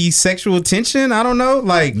maybe sexual tension. I don't know.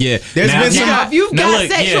 Like, there's been some. If you've got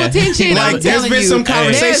sexual tension, like there's been some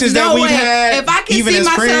conversations that we've had. If I can see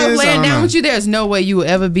myself laying down with you, there's no way you will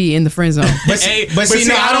ever be in the friend zone. But see,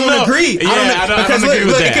 I don't agree. Because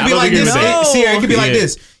look, it could be like this. Sierra, it could be like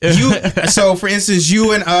this. So for instance,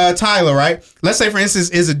 you and Tyler, right? Let's say for instance,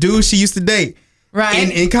 is a dude she used to date.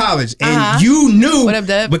 Right. In college. And you knew what up,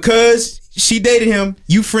 Deb? Because she dated him,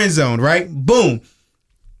 you friend zoned, right? Boom.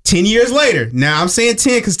 10 years later. Now I'm saying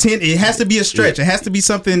 10 because 10, it has to be a stretch. It has to be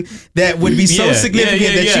something that would be so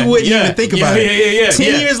significant that you wouldn't even think about it.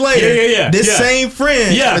 10 years later, this same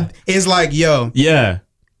friend is like, yo. Yeah.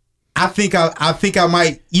 I think I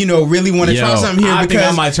might, really want to try something here. I think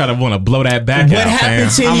I might try to want to blow that back out. What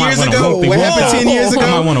happened 10 years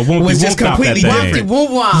ago? Was just completely different.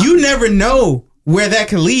 You never know where that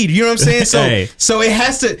could lead. You know what I'm saying? So it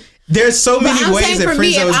has to. There's so many ways that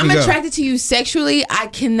friend zones can go. If I'm attracted to you sexually, I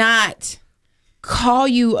cannot call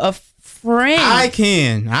you a friend. I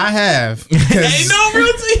can. I have. Hey, no,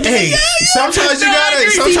 really? Hey, sometimes you gotta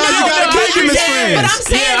keep them as friends. But I'm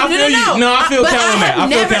saying, no, I feel Cal on that. I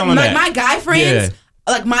feel Cal on that. My guy friends,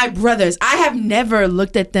 like my brothers, I have never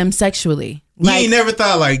looked at them sexually. You ain't never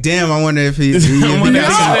thought like, damn, I wonder if he got that thing.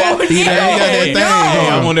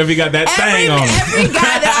 I wonder if he got that thing on. Every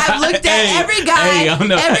guy that I've looked at, every guy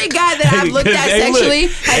that I've looked at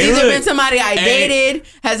sexually has either been somebody I dated,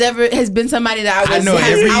 has been somebody that I was. I know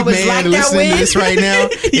every man listening to this right now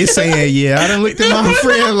is saying, I done looked at my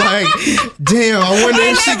friend like, damn, I wonder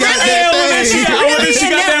if she got that thing. I wonder if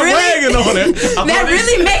she got that wagon on it. That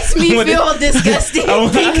really makes me feel disgusting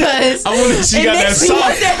because it makes me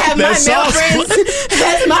want to have my male friends.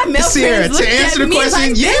 Has my male Sierra, friends to answer the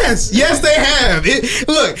question, yes, they have.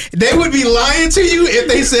 Look, they would be lying to you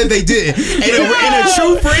if they said they didn't. And a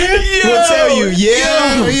true friend will tell you,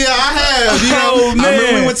 I have. I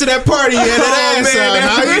remember we went to that party and that ass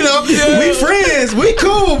out. We friends, we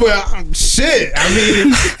cool, but shit. I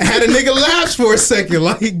mean, I had a nigga lapse for a second.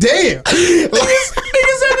 Like, damn. Niggas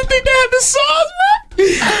had to think they had the sauce, man.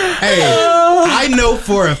 Hey, I know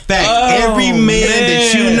for a fact, every man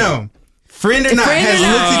that you know, friend or not, has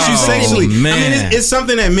looked at you sexually. I mean, it's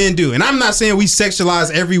something that men do. And I'm not saying we sexualize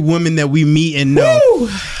every woman that we meet and know.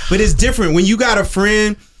 But it's different. When you got a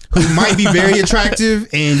friend who might be very attractive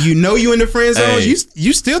and you know you in the friend zone,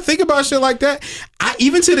 you still think about shit like that.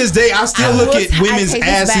 Even to this day, I still look at women's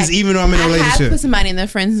asses even though I'm in a relationship. I have put somebody in the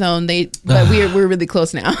friend zone, but we're really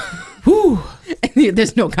close now.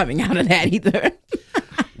 There's no coming out of that either.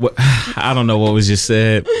 I don't know what was just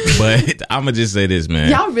said, but I'm gonna just say this, man.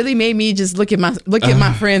 Y'all really made me just look at my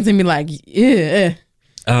friends and be like, yeah.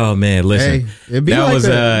 Oh man, listen.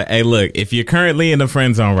 Hey, look, if you're currently in the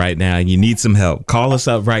friend zone right now and you need some help, call us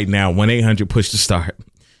up right now, 1-800-PUSH-TO-START,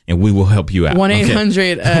 and we will help you out.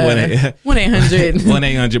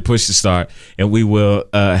 1-800-PUSH-TO-START, and we will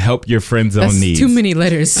help your friend zone needs. Too many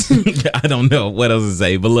letters. I don't know what else to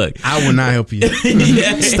say, but look, I will not help you.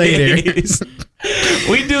 Stay there.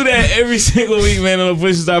 We do that every single week, man, on the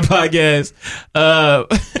Push to Start podcast.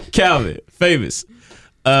 Calvin, Famous.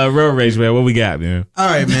 Road Rage, man. What we got, man? All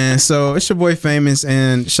right, man. So it's your boy Famous,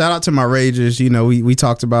 and shout out to my Ragers. We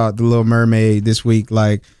talked about the Little Mermaid this week.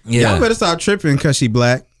 Like, y'all better stop tripping because she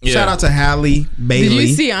black. Yeah. Shout out to Halle Bailey. Did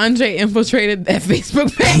you see Andre infiltrated that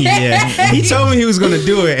Facebook page? Yeah, he told me he was gonna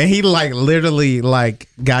do it, and he literally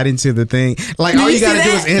got into the thing. Like, all you gotta do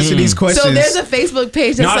is answer these questions. So there's a Facebook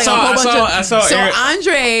page that's a whole bunch of. So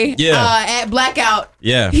Andre at Blackout,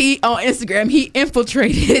 he on Instagram, he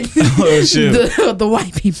infiltrated the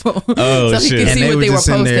white people, so he could see what they were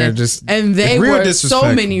posting, and they were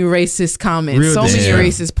so many racist comments, so many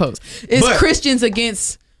racist posts. It's Christians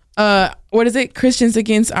against. What is it? Christians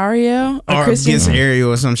against Ariel? Or against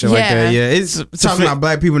Ariel or some shit like that. Yeah, it's talking about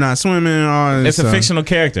black people not swimming and all this. It's a fictional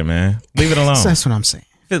character, man. Leave it alone. That's what I'm saying.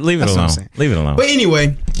 Leave it alone. Leave it alone. But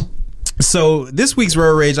anyway, so this week's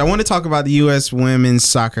Road Rage, I want to talk about the U.S. women's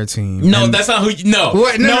soccer team. No, that's not who you... No.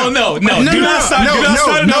 What? No. Do not start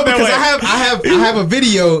because I have a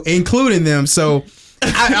video including them, so...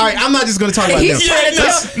 I'm not just going to talk about them.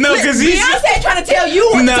 Because Beyonce trying to tell you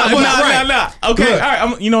what to talk about. No. Okay, look, all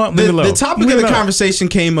right. You know what? The topic of the conversation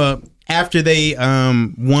came up after they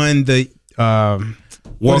won the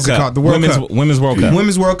World Cup. The Women's World Cup.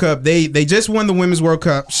 Women's World Cup. They just won the Women's World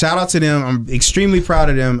Cup. Shout out to them. I'm extremely proud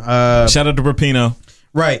of them. Shout out to Rapinoe.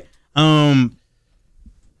 Right. I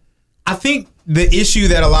think the issue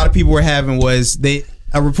that a lot of people were having was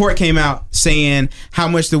a report came out saying how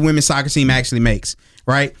much the women's soccer team actually makes,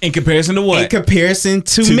 right? In comparison to what? In comparison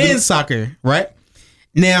to men's soccer, right?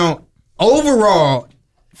 Now, overall,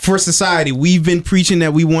 for society, we've been preaching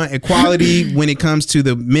that we want equality when it comes to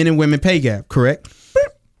the men and women pay gap, correct?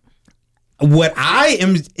 What I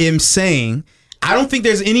am saying, I don't think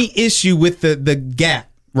there's any issue with the gap,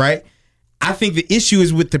 right? I think the issue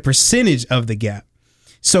is with the percentage of the gap.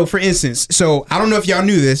 So, for instance, I don't know if y'all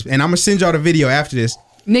knew this, and I'm gonna send y'all the video after this.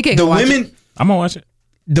 Nick ain't the gonna women, watch it. I'm gonna watch it.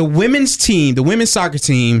 The women's team, the women's soccer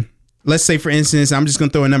team. Let's say, for instance, I'm just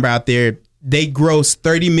gonna throw a number out there. They gross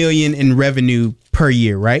 $30 million in revenue per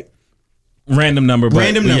year, right? Random number.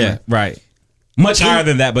 Yeah, right. Much higher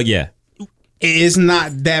than that, but yeah. It's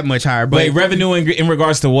not that much higher. But wait, revenue in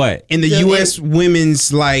regards to what? In the U.S.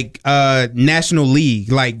 women's national league,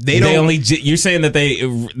 you're saying that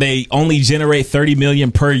they only generate $30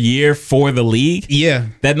 million per year for the league? Yeah,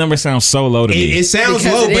 that number sounds so low to me. It sounds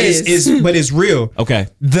low, but it's real. Okay,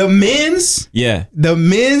 the men's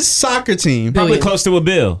soccer team probably close to a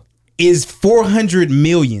bill is $400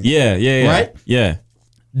 million. Yeah, right. Yeah,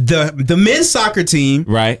 the men's soccer team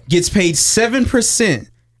gets paid 7%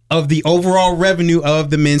 of the overall revenue of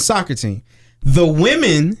the men's soccer team. The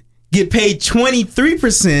women get paid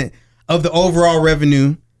 23% of the overall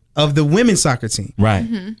revenue of the women's soccer team. Right.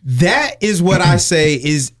 Mm-hmm. That is what I say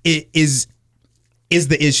is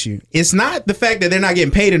the issue. It's not the fact that they're not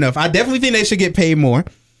getting paid enough. I definitely think they should get paid more,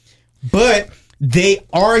 but they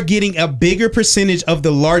are getting a bigger percentage of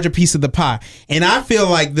the larger piece of the pie. And I feel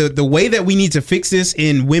like the way that we need to fix this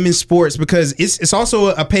in women's sports, because it's also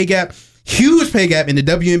a pay gap, huge pay gap in the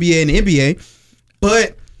WNBA and the NBA.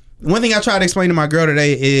 But one thing I tried to explain to my girl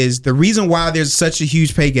today is the reason why there's such a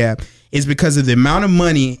huge pay gap is because of the amount of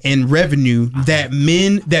money and revenue that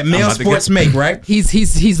male sports make, right?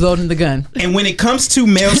 He's loading the gun. And when it comes to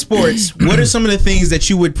male sports, what are some of the things that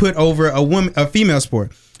you would put over a female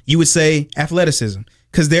sport? You would say athleticism,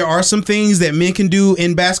 because there are some things that men can do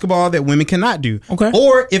in basketball that women cannot do. Okay.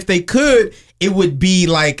 Or if they could, it would be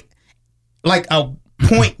like a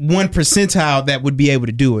 0.1 percentile that would be able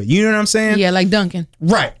to do it. You know what I'm saying? Yeah, like dunking.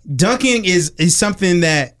 Right. Dunking is something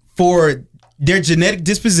that for their genetic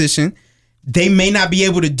disposition, they may not be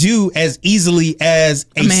able to do as easily as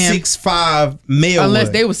a 6'5" male unless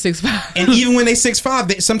would. They was 6'5". And even when they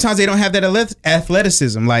 6'5", sometimes they don't have that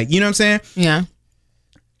athleticism. Like, you know what I'm saying? Yeah.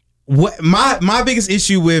 What my biggest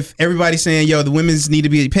issue with everybody saying, yo, the women's need to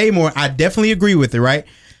be paid more, I definitely agree with it, right?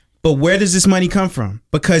 But where does this money come from?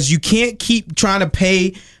 Because you can't keep trying to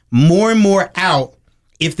pay more and more out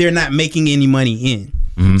if they're not making any money in.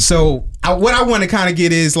 Mm-hmm. So what I want to kind of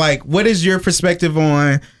get is like, what is your perspective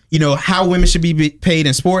on, how women should be paid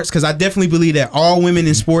in sports? Because I definitely believe that all women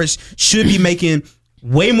in sports should be making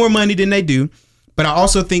way more money than they do. But I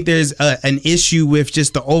also think there's an issue with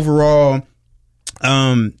just the overall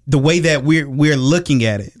the way that we're looking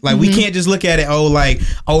at it. Like, we can't just look at it,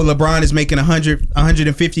 LeBron is making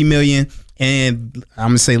 150 million, and I'm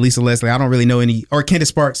gonna say Lisa Leslie, I don't really know any, or Candace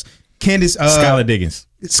Sparks. Skylar Diggins.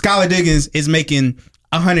 Skylar Diggins is making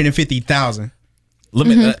 150,000. I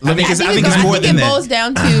think it's more than that. It boils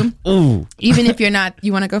down to even if you're not.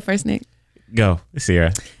 You want to go first, Nick? Go,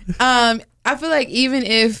 Sierra. I feel like even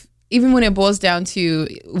when it boils down to,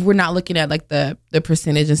 we're not looking at like the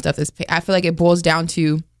percentage and stuff that's paid. I feel like it boils down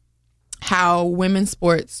to how women's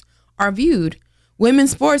sports are viewed.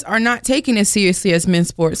 Women's sports are not taken as seriously as men's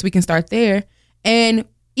sports. We can start there. And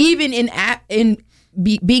even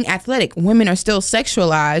being athletic, women are still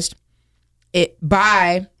sexualized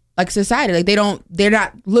by like society. Like they're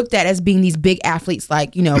not looked at as being these big athletes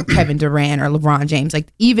like, Kevin Durant or LeBron James. Like,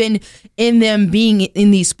 even in them being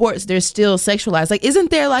in these sports, they're still sexualized. Like,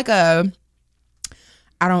 isn't there like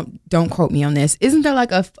don't quote me on this. Isn't there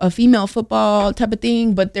like a female football type of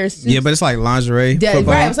thing? But there's but it's like lingerie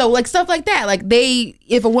football. Right. So like stuff like that. Like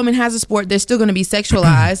if a woman has a sport, they're still going to be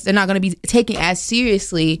sexualized. They're not going to be taken as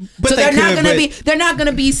seriously. But so they're not going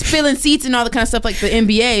to be spilling seats and all the kind of stuff like the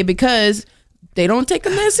NBA, because they don't take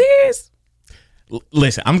them that serious.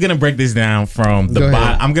 Listen, I'm gonna break this down from the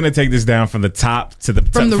bottom. I'm gonna take this down from the top to the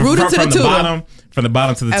from the rooter to the bottom, from the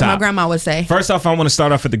bottom to the top. As my grandma would say. First off, I want to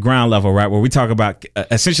start off at the ground level, right, where we talk about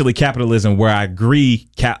essentially capitalism. Where I agree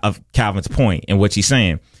of Calvin's point and what she's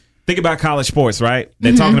saying. Think about college sports, right?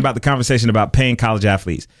 They're talking about the conversation about paying college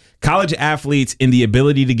athletes. College athletes and the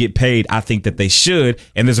ability to get paid, I think that they should,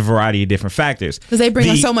 and there's a variety of different factors because they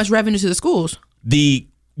bring so much revenue to the schools. The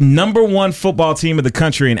number one football team of the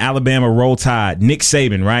country in Alabama, Roll Tide, Nick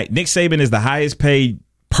Saban, right? Nick Saban is the highest paid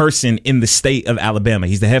person in the state of Alabama.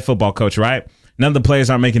 He's the head football coach, right? None of the players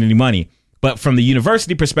aren't making any money. But from the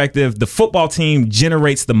university perspective, the football team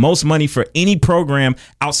generates the most money for any program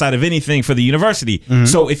outside of anything for the university. Mm-hmm.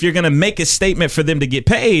 So if you're going to make a statement for them to get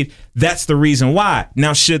paid, that's the reason why.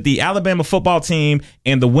 Now, should the Alabama football team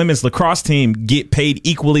and the women's lacrosse team get paid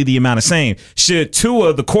equally the amount of same? Should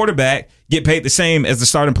Tua, the quarterback, get paid the same as the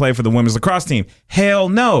starting player for the women's lacrosse team? Hell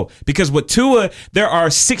no. Because with Tua, there are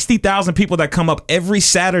 60,000 people that come up every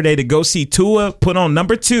Saturday to go see Tua put on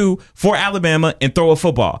number 2 for Alabama and throw a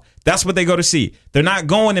football. That's what they go to see. They're not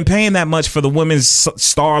going and paying that much for the women's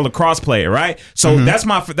star lacrosse player, right? So that's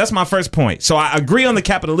my first point. So I agree on the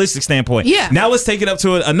capitalistic standpoint. Yeah. Now let's take it up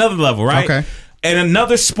to another level, right? Okay. In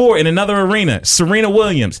another sport, in another arena, Serena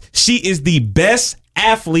Williams, she is the best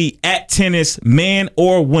athlete at tennis, man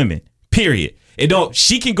or woman. Period.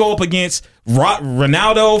 She can go up against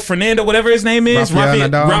Ronaldo, Fernando, whatever his name is, Rafael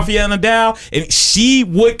Nadal, and she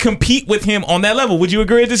would compete with him on that level. Would you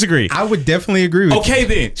agree or disagree? I would definitely agree with you. Okay,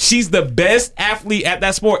 then. She's the best athlete at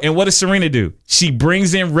that sport. And what does Serena do? She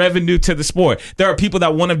brings in revenue to the sport. There are people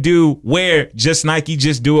that want to wear just Nike,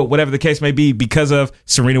 just do it, whatever the case may be, because of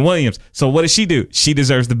Serena Williams. So what does she do? She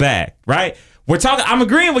deserves the bag, right? I'm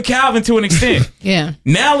agreeing with Calvin to an extent. Yeah.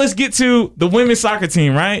 Now let's get to the women's soccer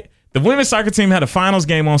team, right? The women's soccer team had a finals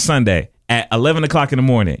game on Sunday at 11 o'clock in the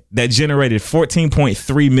morning that generated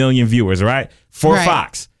 14.3 million viewers, right? For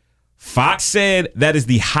Fox. Fox said that is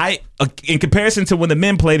the height in comparison to when the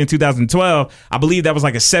men played in 2012. I believe that was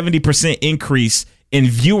like a 70% increase in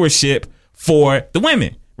viewership for the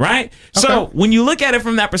women, right? Okay. So when you look at it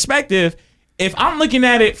from that perspective, if I'm looking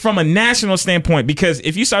at it from a national standpoint, because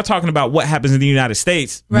if you start talking about what happens in the United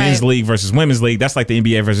States, men's league versus women's league, that's like the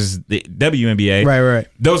NBA versus the WNBA. Right.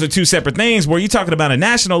 Those are two separate things where you're talking about a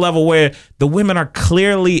national level where the women are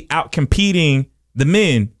clearly out-competing the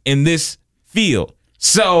men in this field.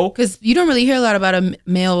 So, because you don't really hear a lot about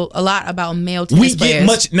male tennis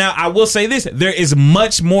players. Now, I will say this: there is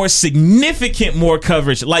much more significant more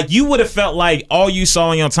coverage. Like, you would have felt like all you saw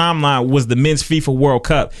on your timeline was the men's FIFA World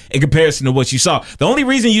Cup in comparison to what you saw. The only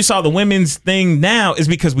reason you saw the women's thing now is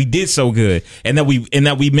because we did so good and that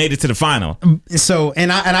we made it to the final. So,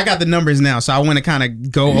 and I got the numbers now, so I want to kind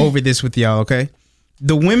of go over this with y'all. Okay,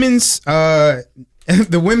 the women's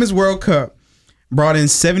World Cup brought in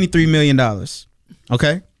 $73 million.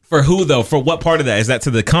 Okay. For who though? For what part of that? Is that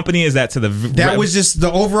to the company? Is that to the? That was just the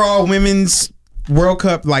overall women's World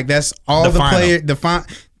Cup. Like, that's all the players.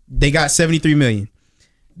 They got $73 million.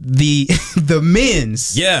 The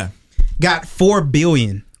men's got $4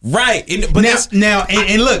 billion. Right. But now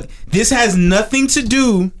look, this has nothing to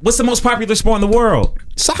do. What's the most popular sport in the world?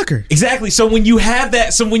 Soccer. Exactly. So when you have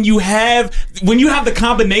that, when you have the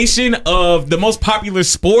combination of the most popular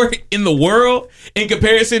sport in the world in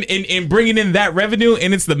comparison and bringing in that revenue,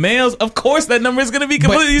 and it's the males, of course that number is going to be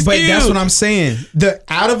completely skewed. But that's what I'm saying.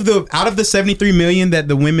 Out of the 73 million that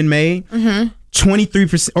the women made,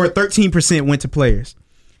 23% or 13% went to players.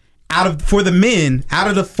 For the men, out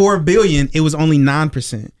of the $4 billion, it was only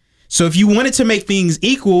 9%. So if you wanted to make things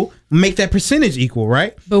equal, make that percentage equal,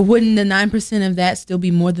 right? But wouldn't the 9% of that still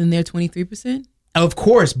be more than their 23%? Of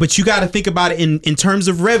course, but you got to think about it in terms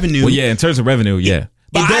of revenue. Well, yeah, in terms of revenue, yeah.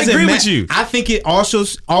 But I agree with you. I think it also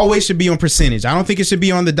always should be on percentage. I don't think it should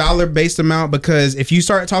be on the dollar-based amount, because if you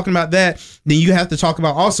start talking about that, then you have to talk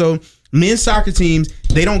about also men's soccer teams.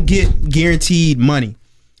 They don't get guaranteed money.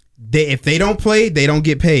 If they don't play, they don't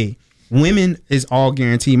get paid. Women is all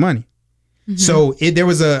guaranteed money. Mm-hmm. So there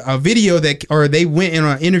was a video they went in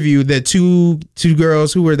an interview that two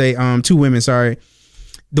girls, who were they? Two women, sorry.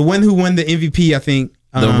 The one who won the MVP, I think.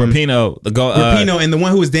 The Rapinoe, Rapinoe, and the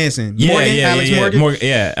one who was dancing. Alex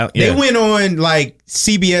Morgan. They went on like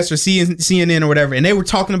CBS or CNN or whatever, and they were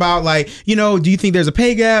talking about like, do you think there's a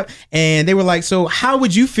pay gap? And they were like, so how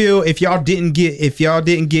would you feel if y'all didn't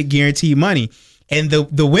get guaranteed money? And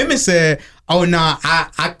the women said, oh, nah,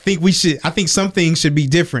 I think some things should be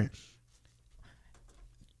different.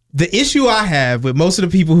 The issue I have with most of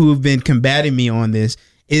the people who have been combating me on this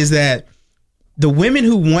is that the women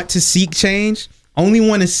who want to seek change only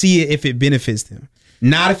want to see it if it benefits them,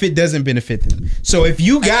 not if it doesn't benefit them. So if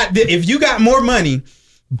you got more money,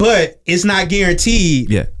 but it's not guaranteed,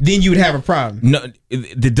 then you would have a problem. No,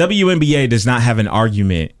 the WNBA does not have an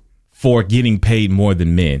argument for getting paid more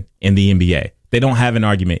than men in the NBA. They don't have an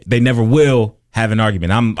argument. They never will have an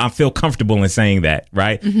argument. I feel comfortable in saying that,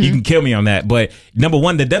 right? Mm-hmm. You can kill me on that. But number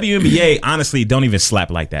one, the WNBA honestly don't even slap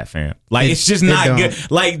like that, fam. Like, it's just not good.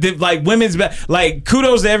 Like women's, like,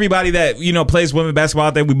 kudos to everybody that, plays women's basketball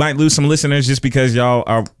out there. We might lose some listeners just because y'all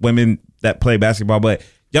are women that play basketball, but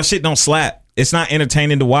y'all shit don't slap. It's not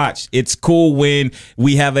entertaining to watch. It's cool when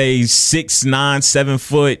we have a 6'9", 7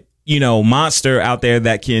 foot, monster out there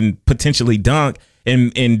that can potentially dunk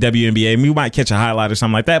in WNBA. And we might catch a highlight or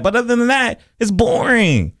something like that. But other than that, it's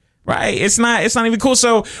boring. Right? It's not even cool.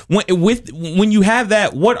 So when you have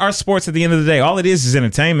that, what are sports at the end of the day? All it is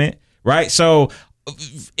entertainment, right? So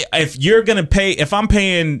if you're going to pay, if I'm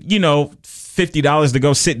paying, $50 to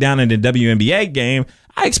go sit down in the WNBA game,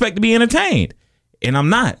 I expect to be entertained. And I'm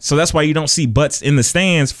not. So that's why you don't see butts in the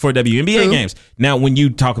stands for WNBA games. Now, when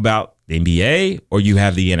you talk about the NBA or you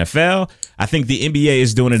have the NFL, I think the NBA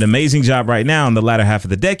is doing an amazing job right now in the latter half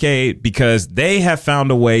of the decade because they have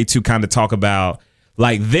found a way to kind of talk about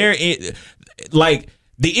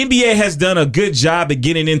the NBA has done a good job at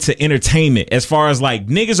getting into entertainment as far as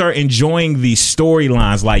niggas are enjoying the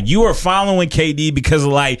storylines. You are following KD because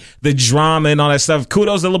of the drama and all that stuff.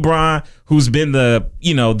 Kudos to LeBron, who's been the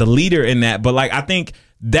leader in that. But I think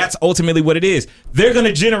that's ultimately what it is. They're going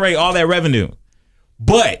to generate all that revenue.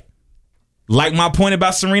 But my point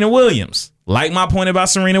about Serena Williams, don't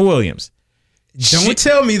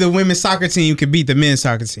tell me the women's soccer team could beat the men's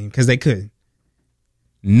soccer team because they couldn't.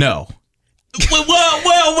 No. Well.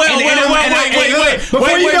 Wait.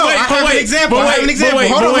 Before you go, I have an example. Hold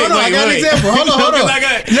on. I got an example. Hold on.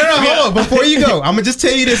 Hold on. Before you go, I'm going to just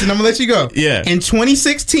tell you this and I'm going to let you go. Yeah. In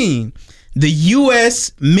 2016, the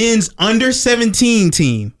U.S. men's under 17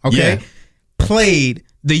 team, played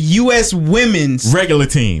the U.S. women's regular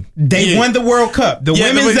team. They won the World Cup. The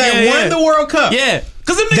women's won the World Cup. Yeah.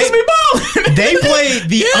 Because them niggas be balling. They played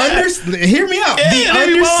the hear me out. The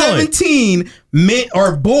under 17 men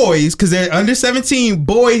or boys, because they're under 17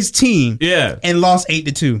 boys team. Yeah. And lost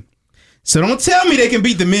 8-2. So don't tell me they can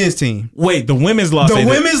beat the men's team. Wait, the women's lost. The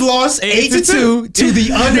women's lost 8-2 to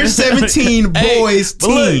the under 17 boys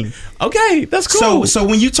team. Look, okay, that's cool. So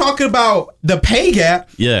when you talk about the pay gap,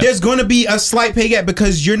 there's going to be a slight pay gap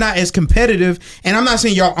because you're not as competitive. And I'm not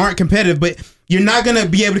saying y'all aren't competitive, but you're not going to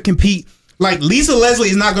be able to compete. Lisa Leslie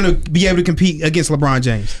is not going to be able to compete against LeBron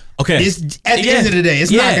James. Okay, at the end of the day,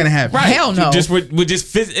 it's not going to happen. Right. Hell no. We're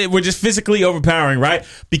just physically overpowering, right?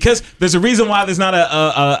 Because there's a reason why there's not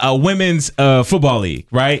a women's football league,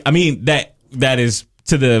 right? I mean that is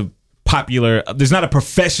to the popular. There's not a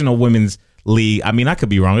professional women's league. I mean, I could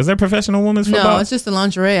be wrong. Is there professional women's football? No, it's just a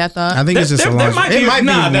lingerie. I thought. I think it's just a lingerie.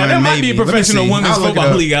 There might be a professional women's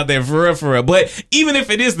football league out there for real. But even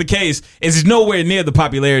if it is the case, it's nowhere near the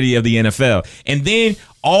popularity of the NFL. And then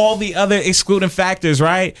all the other excluding factors,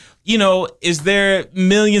 right? Is there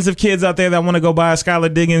millions of kids out there that want to go buy a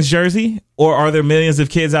Skylar Diggins jersey? Or are there millions of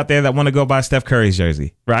kids out there that want to go buy Steph Curry's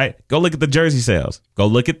jersey, right? Go look at the jersey sales. Go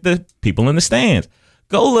look at the people in the stands.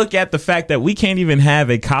 Go look at the fact that we can't even have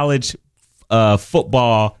a college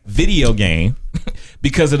football video game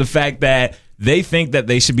because of the fact that they think that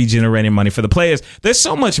they should be generating money for the players. There's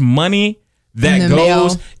so much money that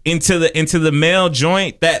goes into the male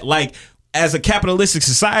joint that as a capitalistic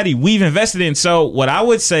society we've invested in. So what I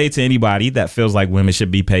would say to anybody that feels like women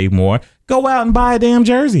should be paid more, go out and buy a damn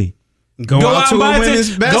jersey. Go out to a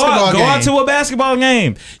women's basketball game. Go out to a basketball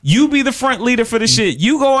game. You be the front leader for the shit.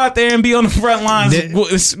 You go out there and be on the front lines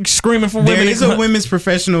screaming for women. There is a women's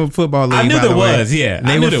professional football league. I knew there was, yeah.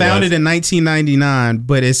 They were founded in 1999,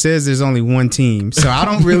 but it says there's only one team. So I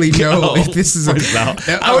don't really know if this is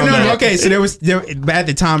okay, so there at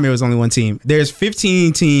the time there was only one team. There's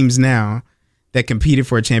 15 teams now that competed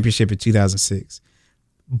for a championship in 2006.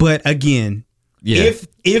 But again,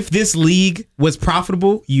 if this league was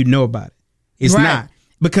profitable, you'd know about it. It's not.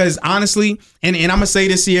 Because honestly, and I'm gonna say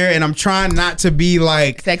this here, and I'm trying not to be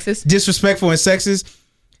sexist, disrespectful and sexist.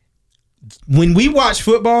 When we watch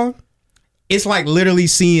football, it's like literally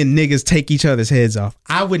seeing niggas take each other's heads off.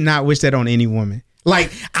 I would not wish that on any woman.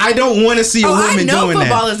 I don't want to see a woman doing that. I know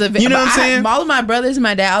football is you know what I'm saying? All of my brothers,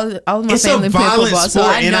 my dad, all of my family play football, so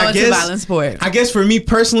I know it's a violent sport. I guess for me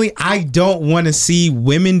personally, I don't want to see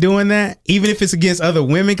women doing that, even if it's against other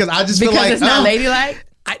women, because I just feel like it's not ladylike.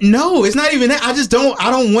 No, it's not even that. I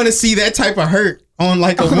don't want to see that type of hurt on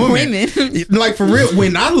a woman. For real,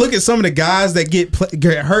 when I look at some of the guys that get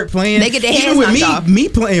hurt playing, they get their hands knocked off. Me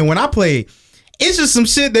playing when I played. It's just some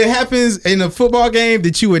shit that happens in a football game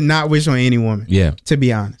that you would not wish on any woman. Yeah. To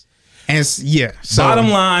be honest. And so, bottom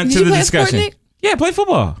line to the discussion. Sport, yeah, play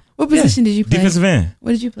football. What position did you play? Defensive end.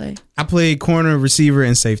 What did you play? I played corner, receiver,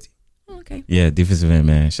 and safety. Okay. Yeah, defensive end,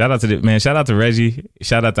 man. Shout out to Reggie.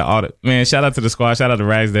 Shout out to all the man. Shout out to the squad. Shout out to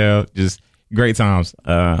Ragsdale. Just great times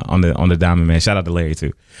on the diamond, man. Shout out to Larry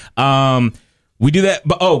too. We do that.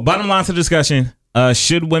 But bottom line to the discussion.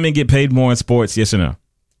 Should women get paid more in sports? Yes or no?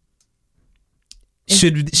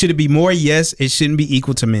 Should it be more? Yes. It shouldn't be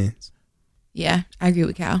equal to men's. Yeah, I agree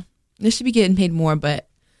with Cal. They should be getting paid more, but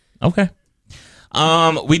okay.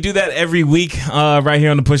 We do that every week right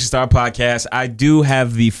here on the Push Star podcast. I do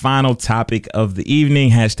have the final topic of the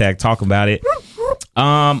evening. # talk about it.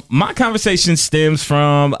 My conversation stems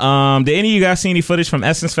from did any of you guys see any footage from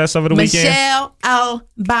Essence Fest over the weekend? Michelle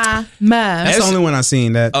Obama. That's the only one I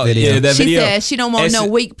seen that video. Yeah, that she video. said she don't want no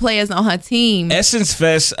weak players on her team. Essence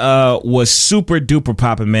Fest was super duper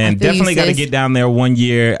popping, man. Definitely got to get down there one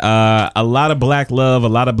year. A lot of black love, a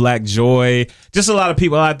lot of black joy, just a lot of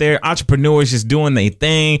people out there, entrepreneurs just doing their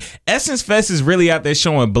thing. Essence Fest is really out there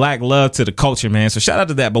showing black love to the culture, man. So shout out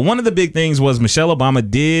to that. But one of the big things was Michelle Obama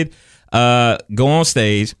did go on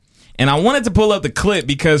stage, and I wanted to pull up the clip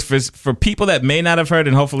because for people that may not have heard,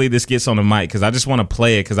 and hopefully this gets on the mic, because I just want to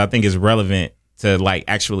play it because I think it's relevant to like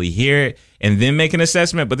actually hear it and then make an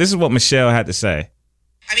assessment. But this is what Michelle had to say.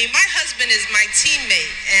 I mean, my husband is my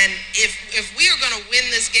teammate, and if we are going to win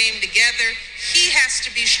this game together, he has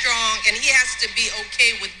to be strong, and he has to be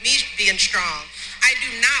okay with me being strong. I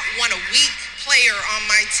do not want a weak player on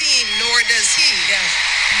my team, nor does he. Yes.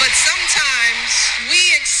 But sometimes we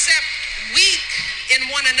accept weak in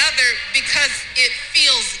one another because it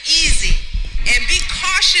feels easy. And be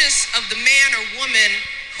cautious of the man or woman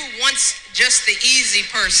who wants just the easy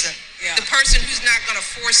person. Yeah. The person who's not going to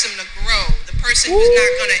force them to grow. The person who's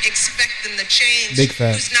not going to expect them to change. Big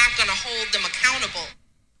fact. Who's not going to hold them accountable.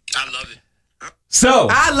 I love it.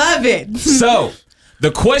 I love it. So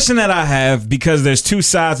the question that I have, because there's two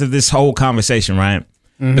sides of this whole conversation, right?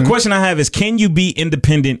 Mm-hmm. The question I have is, can you be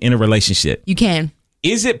independent in a relationship? You can.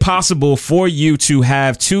 Is it possible for you to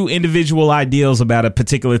have two individual ideals about a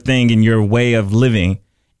particular thing in your way of living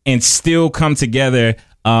and still come together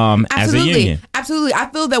as a union? Absolutely. I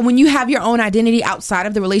feel that when you have your own identity outside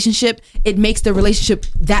of the relationship, it makes the relationship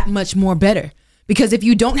that much more better. Because if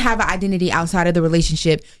you don't have an identity outside of the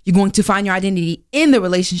relationship, you're going to find your identity in the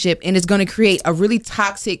relationship, and it's going to create a really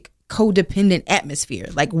toxic, codependent atmosphere.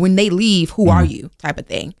 Like when they leave, who are you type of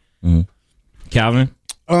thing. Calvin?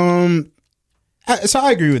 So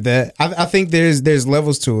I agree with that. I think there's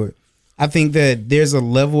levels to it. I think that there's a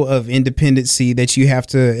level of independency that you have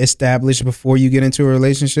to establish before you get into a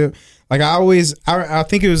relationship. Like I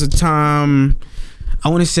think it was a time, I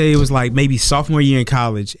want to say it was like maybe sophomore year in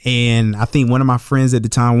college. And I think one of my friends at the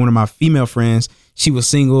time, one of my female friends, she was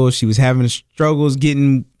single. She was having struggles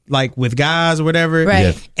getting like with guys or whatever.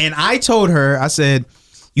 Right. Yeah. And I told her, I said,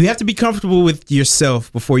 you have to be comfortable with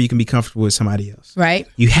yourself before you can be comfortable with somebody else. Right.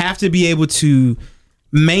 You have to be able to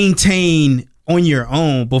maintain on your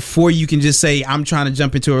own before you can just say, I'm trying to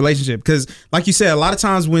jump into a relationship. Because like you said, a lot of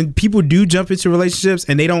times when people do jump into relationships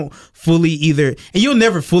and they don't fully either, and you'll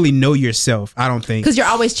never fully know yourself, I don't think. Because you're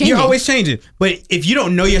always changing. You're always changing. But if you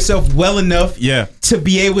don't know yourself well enough to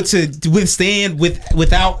be able to withstand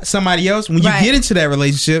without somebody else, when you get into that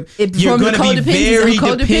relationship, you're going to be very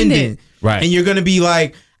dependent. Right. And you're going to be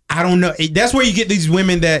like, I don't know. That's where you get these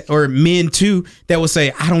women or men too, that will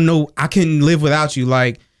say, I don't know, I can live without you.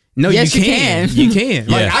 Like, no, yes, you can. You can.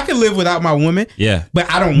 Yeah. Like, I can live without my woman. Yeah.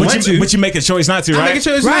 But I don't want to. But you make a choice not to, right? I make a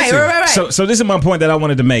choice not to. Right. So this is my point that I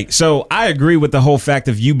wanted to make. So I agree with the whole fact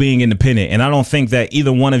of you being independent. And I don't think that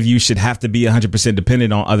either one of you should have to be 100%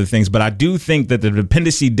 dependent on other things. But I do think that the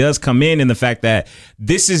dependency does come in the fact that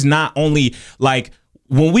this is not only like,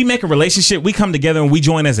 when we make a relationship, we come together and we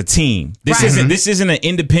join as a team. This isn't an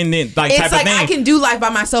independent type of thing. It's like I can do life by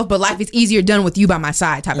myself, but life is easier done with you by my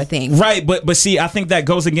side type of thing. Right, but see, I think that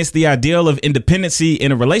goes against the ideal of independency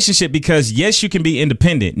in a relationship, because yes, you can be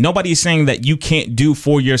independent. Nobody is saying that you can't do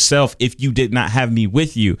for yourself if you did not have me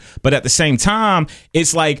with you. But at the same time,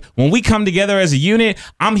 it's like when we come together as a unit,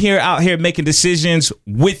 I'm out here making decisions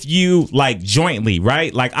with you, like jointly,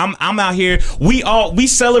 right? Like I'm out here. We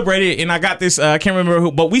celebrated, and I got this. I can't remember.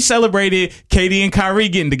 But we celebrated KD and Kyrie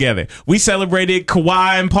getting together. We celebrated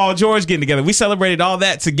Kawhi and Paul George getting together. We celebrated all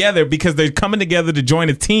that together because they're coming together to join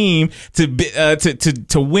a team to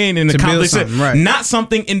win and accomplish it. Right. Not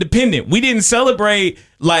something independent. We didn't celebrate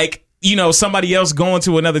like, somebody else going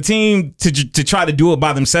to another team to try to do it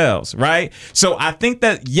by themselves, right? So I think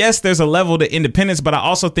that, yes, there's a level to independence, but I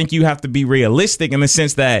also think you have to be realistic in the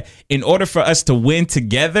sense that in order for us to win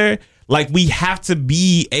together, like we have to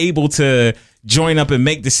be able to join up and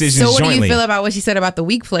make decisions jointly. So what do you feel about what she said about the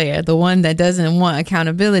weak player, the one that doesn't want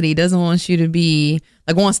accountability, doesn't want you to be,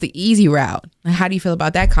 like wants the easy route? How do you feel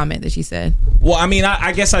about that comment that she said? Well, I mean,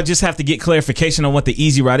 I guess I just have to get clarification on what the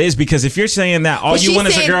easy route is, because if you're saying that all you want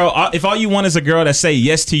is a girl, if all you want is a girl that say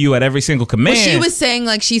yes to you at every single command. Well, she was saying,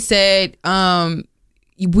 like she said,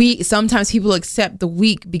 sometimes people accept the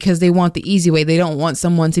weak because they want the easy way. They don't want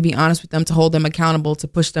someone to be honest with them, to hold them accountable, to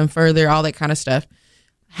push them further, all that kind of stuff.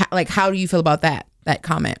 How do you feel about that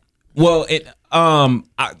comment? Well,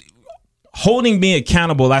 holding me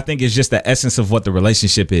accountable, I think, is just the essence of what the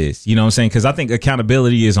relationship is. You know what I'm saying? Because I think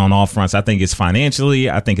accountability is on all fronts. I think it's financially.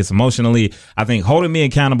 I think it's emotionally. I think holding me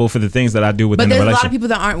accountable for the things that I do within the relationship. But there's a lot of people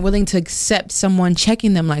that aren't willing to accept someone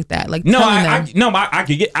checking them like that. Like, I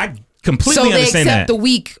completely understand that. So they accept the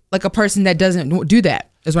weak, like a person that doesn't do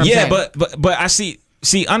that. Is what I'm saying. Yeah, but I see,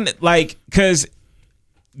 like, because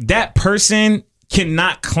that person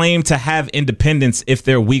cannot claim to have independence if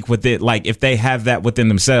they're weak with it. Like, if they have that within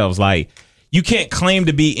themselves, like, you can't claim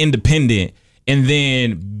to be independent and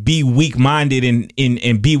then be weak-minded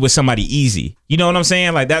and be with somebody easy. You know what I'm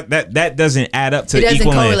saying? Like, that doesn't add up to equal. It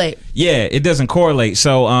doesn't correlate. Yeah, it doesn't correlate.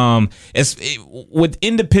 So, with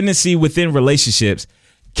independency within relationships,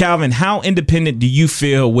 Calvin, how independent do you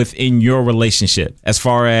feel within your relationship as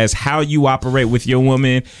far as how you operate with your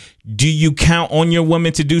woman? Do you count on your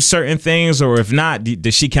woman to do certain things, or if not,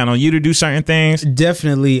 does she count on you to do certain things?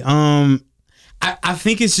 Definitely. I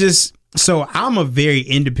think it's just, so I'm a very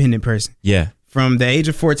independent person. Yeah. From the age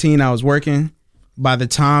of 14, I was working. By the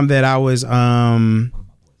time that I was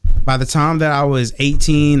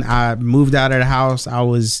 18, I moved out of the house. I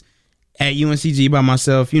was at UNCG by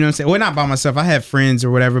myself, you know what I'm saying? Well, not by myself. I had friends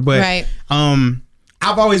or whatever, but right.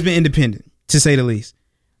 I've always been independent, to say the least.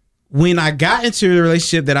 When I got into the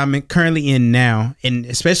relationship that I'm currently in now, and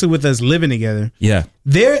especially with us living together,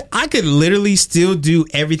 I could literally still do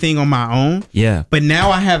everything on my own. Yeah. But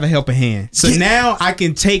now I have a helping hand. So now I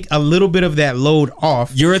can take a little bit of that load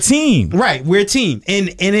off. You're a team. Right. We're a team. And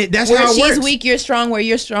that's where how it works. Where she's weak, you're strong. Where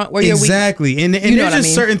you're strong, where you're weak. Exactly. And there's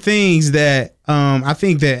just certain things that I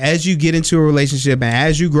think that as you get into a relationship and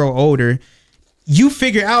as you grow older, you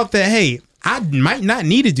figure out that, hey, I might not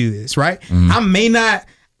need to do this, right? Mm-hmm. I may not.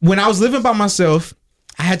 When I was living by myself,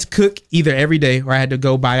 I had to cook either every day or I had to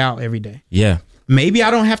go buy out every day. Yeah. Maybe I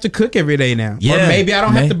don't have to cook every day now. Yeah. Or maybe I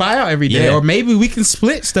don't have to buy out every day. Yeah. Or maybe we can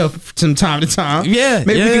split stuff from time to time. Yeah.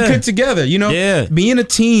 Maybe we can cook together. You know, being a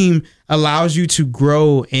team allows you to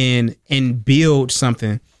grow and build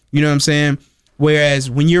something. You know what I'm saying? Whereas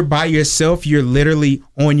when you're by yourself, you're literally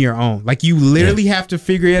on your own. Like, you literally have to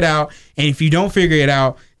figure it out. And if you don't figure it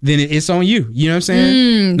out, then it's on you. You know what I'm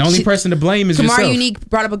saying? The only person to blame is yourself. Kamara Unique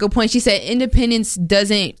brought up a good point. She said independence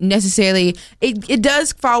doesn't necessarily, it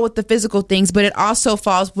does fall with the physical things, but it also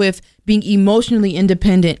falls with being emotionally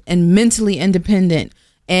independent and mentally independent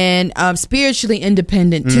and spiritually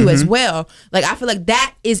independent too, as well. Like, I feel like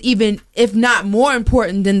that is even, if not more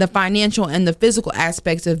important than the financial and the physical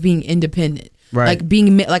aspects of being independent. Right. Like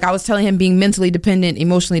being, like I was telling him, being mentally dependent,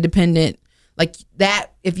 emotionally dependent. Like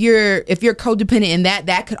that, if you're codependent in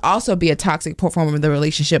that could also be a toxic form of the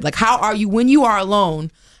relationship. Like, how are you when you are alone?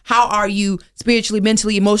 How are you spiritually,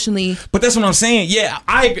 mentally, emotionally? But that's what I'm saying. Yeah,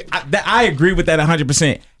 I agree with that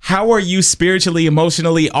 100%. How are you spiritually,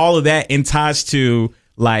 emotionally, all of that in ties to,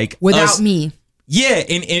 like, without me? Yeah,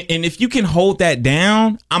 and if you can hold that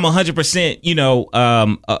down, I'm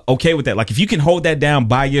 100%, okay with that. Like, if you can hold that down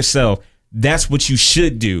by yourself, that's what you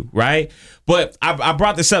should do, right? But I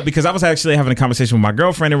brought this up because I was actually having a conversation with my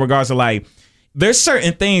girlfriend in regards to, like, there's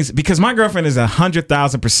certain things, because my girlfriend is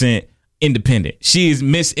 100,000% independent. She is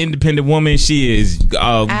Miss Independent Woman. She is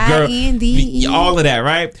girl, all of that,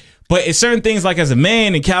 right? But it's certain things, like, as a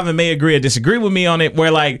man, and Calvin may agree or disagree with me on it,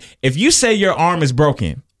 where, like, if you say your arm is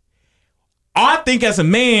broken, I think as a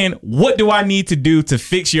man, what do I need to do to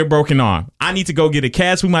fix your broken arm? I need to go get a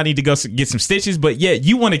cast. We might need to go get some stitches, but yeah,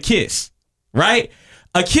 you want a kiss. Right?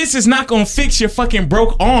 A kiss is not gonna fix your fucking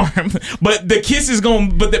broke arm, but the kiss is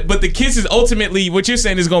gonna. But the kiss is ultimately, what you're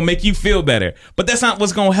saying, is gonna make you feel better. But that's not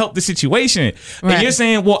what's gonna help the situation. Right. And you're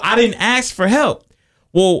saying, well, I didn't ask for help.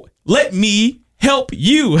 Well, let me help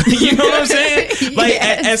you. You know what I'm saying?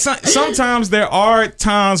 Like, sometimes there are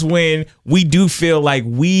times when we do feel like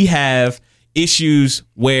we have issues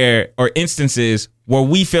or instances where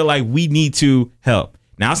we feel like we need to help.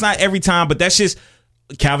 Now, it's not every time, but that's just.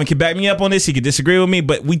 Calvin can back me up on this. He could disagree with me,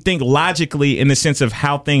 but we think logically in the sense of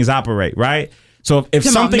how things operate, right? So if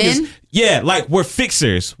something is, like, we're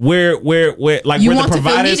fixers, we're like, you we're the providers. You want to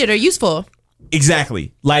feel needed or useful.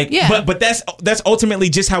 Exactly. Like, but that's ultimately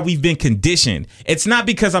just how we've been conditioned. It's not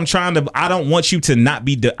because I don't want you to not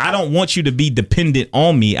be, I don't want you to be dependent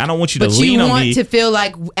on me. I don't want you to lean on me. But you want to feel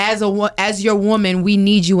like as your woman, we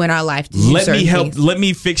need you in our life to do certain things. Let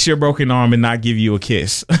me fix your broken arm and not give you a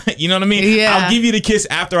kiss. You know what I mean? Yeah. I'll give you the kiss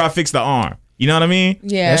after I fix the arm. You know what I mean?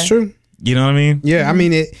 Yeah. That's true. You know what I mean? Yeah. I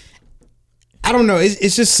mean, I don't know.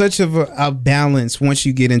 It's just such of a balance once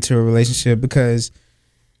you get into a relationship, because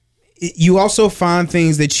you also find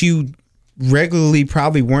things that you regularly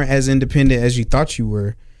probably weren't as independent as you thought you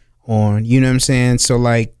were on. You know what I'm saying? So,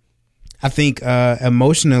 like, I think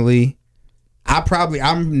emotionally,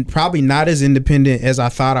 I'm probably not as independent as I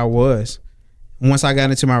thought I was. Once I got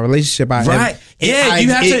into my relationship, you had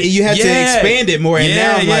to expand it more. And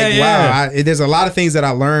now I'm wow, there's a lot of things that I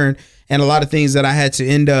learned and a lot of things that I had to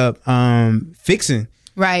end up fixing.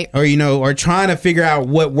 Right. Or trying to figure out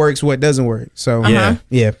what works, what doesn't work. So,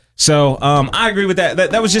 yeah. So I agree with that.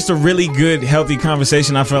 That was just a really good, healthy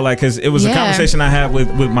conversation, I felt like, because it was a conversation I had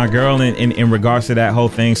with my girl in regards to that whole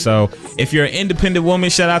thing. So if you're an independent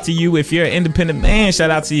woman, shout out to you. If you're an independent man,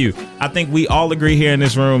 shout out to you. I think we all agree here in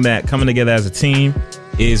this room that coming together as a team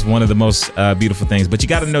is one of the most beautiful things. But you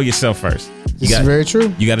got to know yourself first. This is very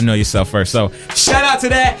true. You got to know yourself first. So shout out to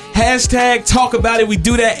that. Hashtag talk about it. We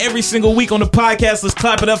do that every single week on the podcast. Let's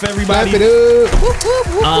clap it up, everybody. Clap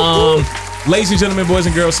it up. Ladies and gentlemen, boys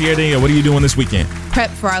and girls, Sierra Danielle, what are you doing this weekend? Prep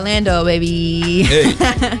for Orlando, baby. Hey.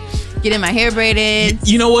 Getting my hair braided.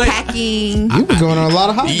 You know what? Packing. You've been going on a lot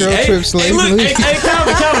of hot girl trips lately. Hey,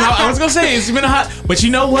 Calvin, I was going to say, it's been a hot... But you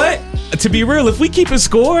know what? To be real, if we keep a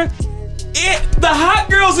score... the hot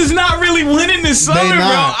girls is not really winning this summer,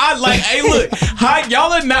 bro. Hey, look,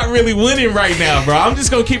 y'all are not really winning right now, bro. I'm just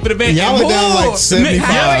gonna keep it a bit. Y'all are down like 75.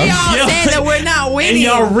 How are y'all saying that we're not winning? And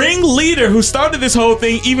y'all ringleader who started this whole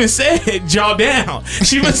thing even said y'all down.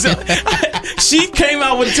 She came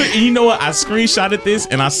out with it too. And you know what? I screenshotted this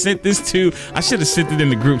and I sent this to. I should have sent it in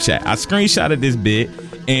the group chat. I screenshotted this bit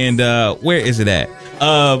and where is it at?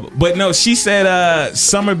 But no, she said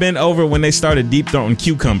summer been over when they started deep throating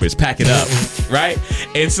cucumbers. Pack it up, right?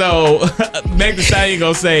 And so Meg Thee Stallion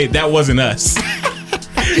gonna say that wasn't us.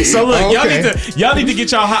 So look, y'all need to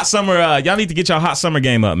get y'all hot summer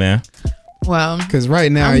game up, man. Well, because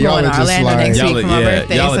right now y'all are just Orlando next week for my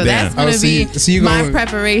birthday, so that's gonna be my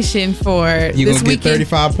preparation for this weekend. You gonna get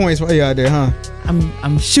 35 points while you out there, huh?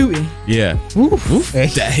 I'm shooting. Yeah. Oof. Hey,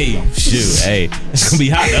 shoot. Hey, it's gonna be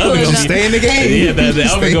hot. The oven gonna stay in the game. Yeah,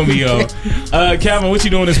 the oven gonna be on. Calvin, what you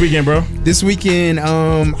doing this weekend, bro? This weekend,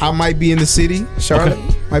 I might be in the city, Charlotte.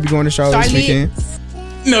 Okay. Might be going to Charlotte this weekend.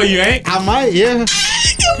 No, you ain't. I might, yeah.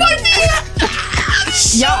 You might be.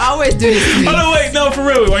 Y'all always do this to me. Oh, no, wait. No, for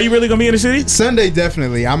real. Are you really going to be in the city? Sunday,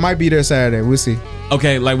 definitely. I might be there Saturday. We'll see.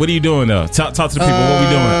 Okay, like, what are you doing, though? Talk to the people. What we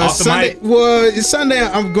doing? Off the Sunday, mic? Well, it's Sunday.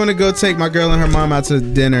 I'm going to go take my girl and her mom out to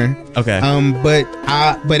dinner. Okay.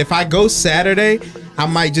 But if I go Saturday, I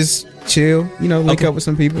might just chill, link up with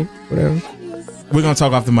some people, whatever. We're going to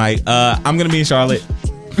talk off the mic. I'm going to be in Charlotte.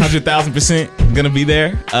 100,000% going to be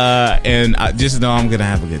there. And I just know I'm going to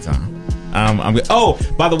have a good time. Oh,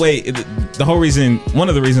 by the way, one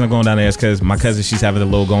of the reasons I'm going down there is because my cousin, she's having a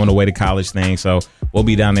little going away to college thing, so we'll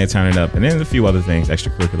be down there turning up, and then a few other things,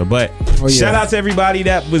 extracurricular. But shout out to everybody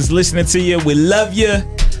that was listening to you. We love you.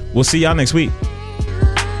 We'll see y'all next week.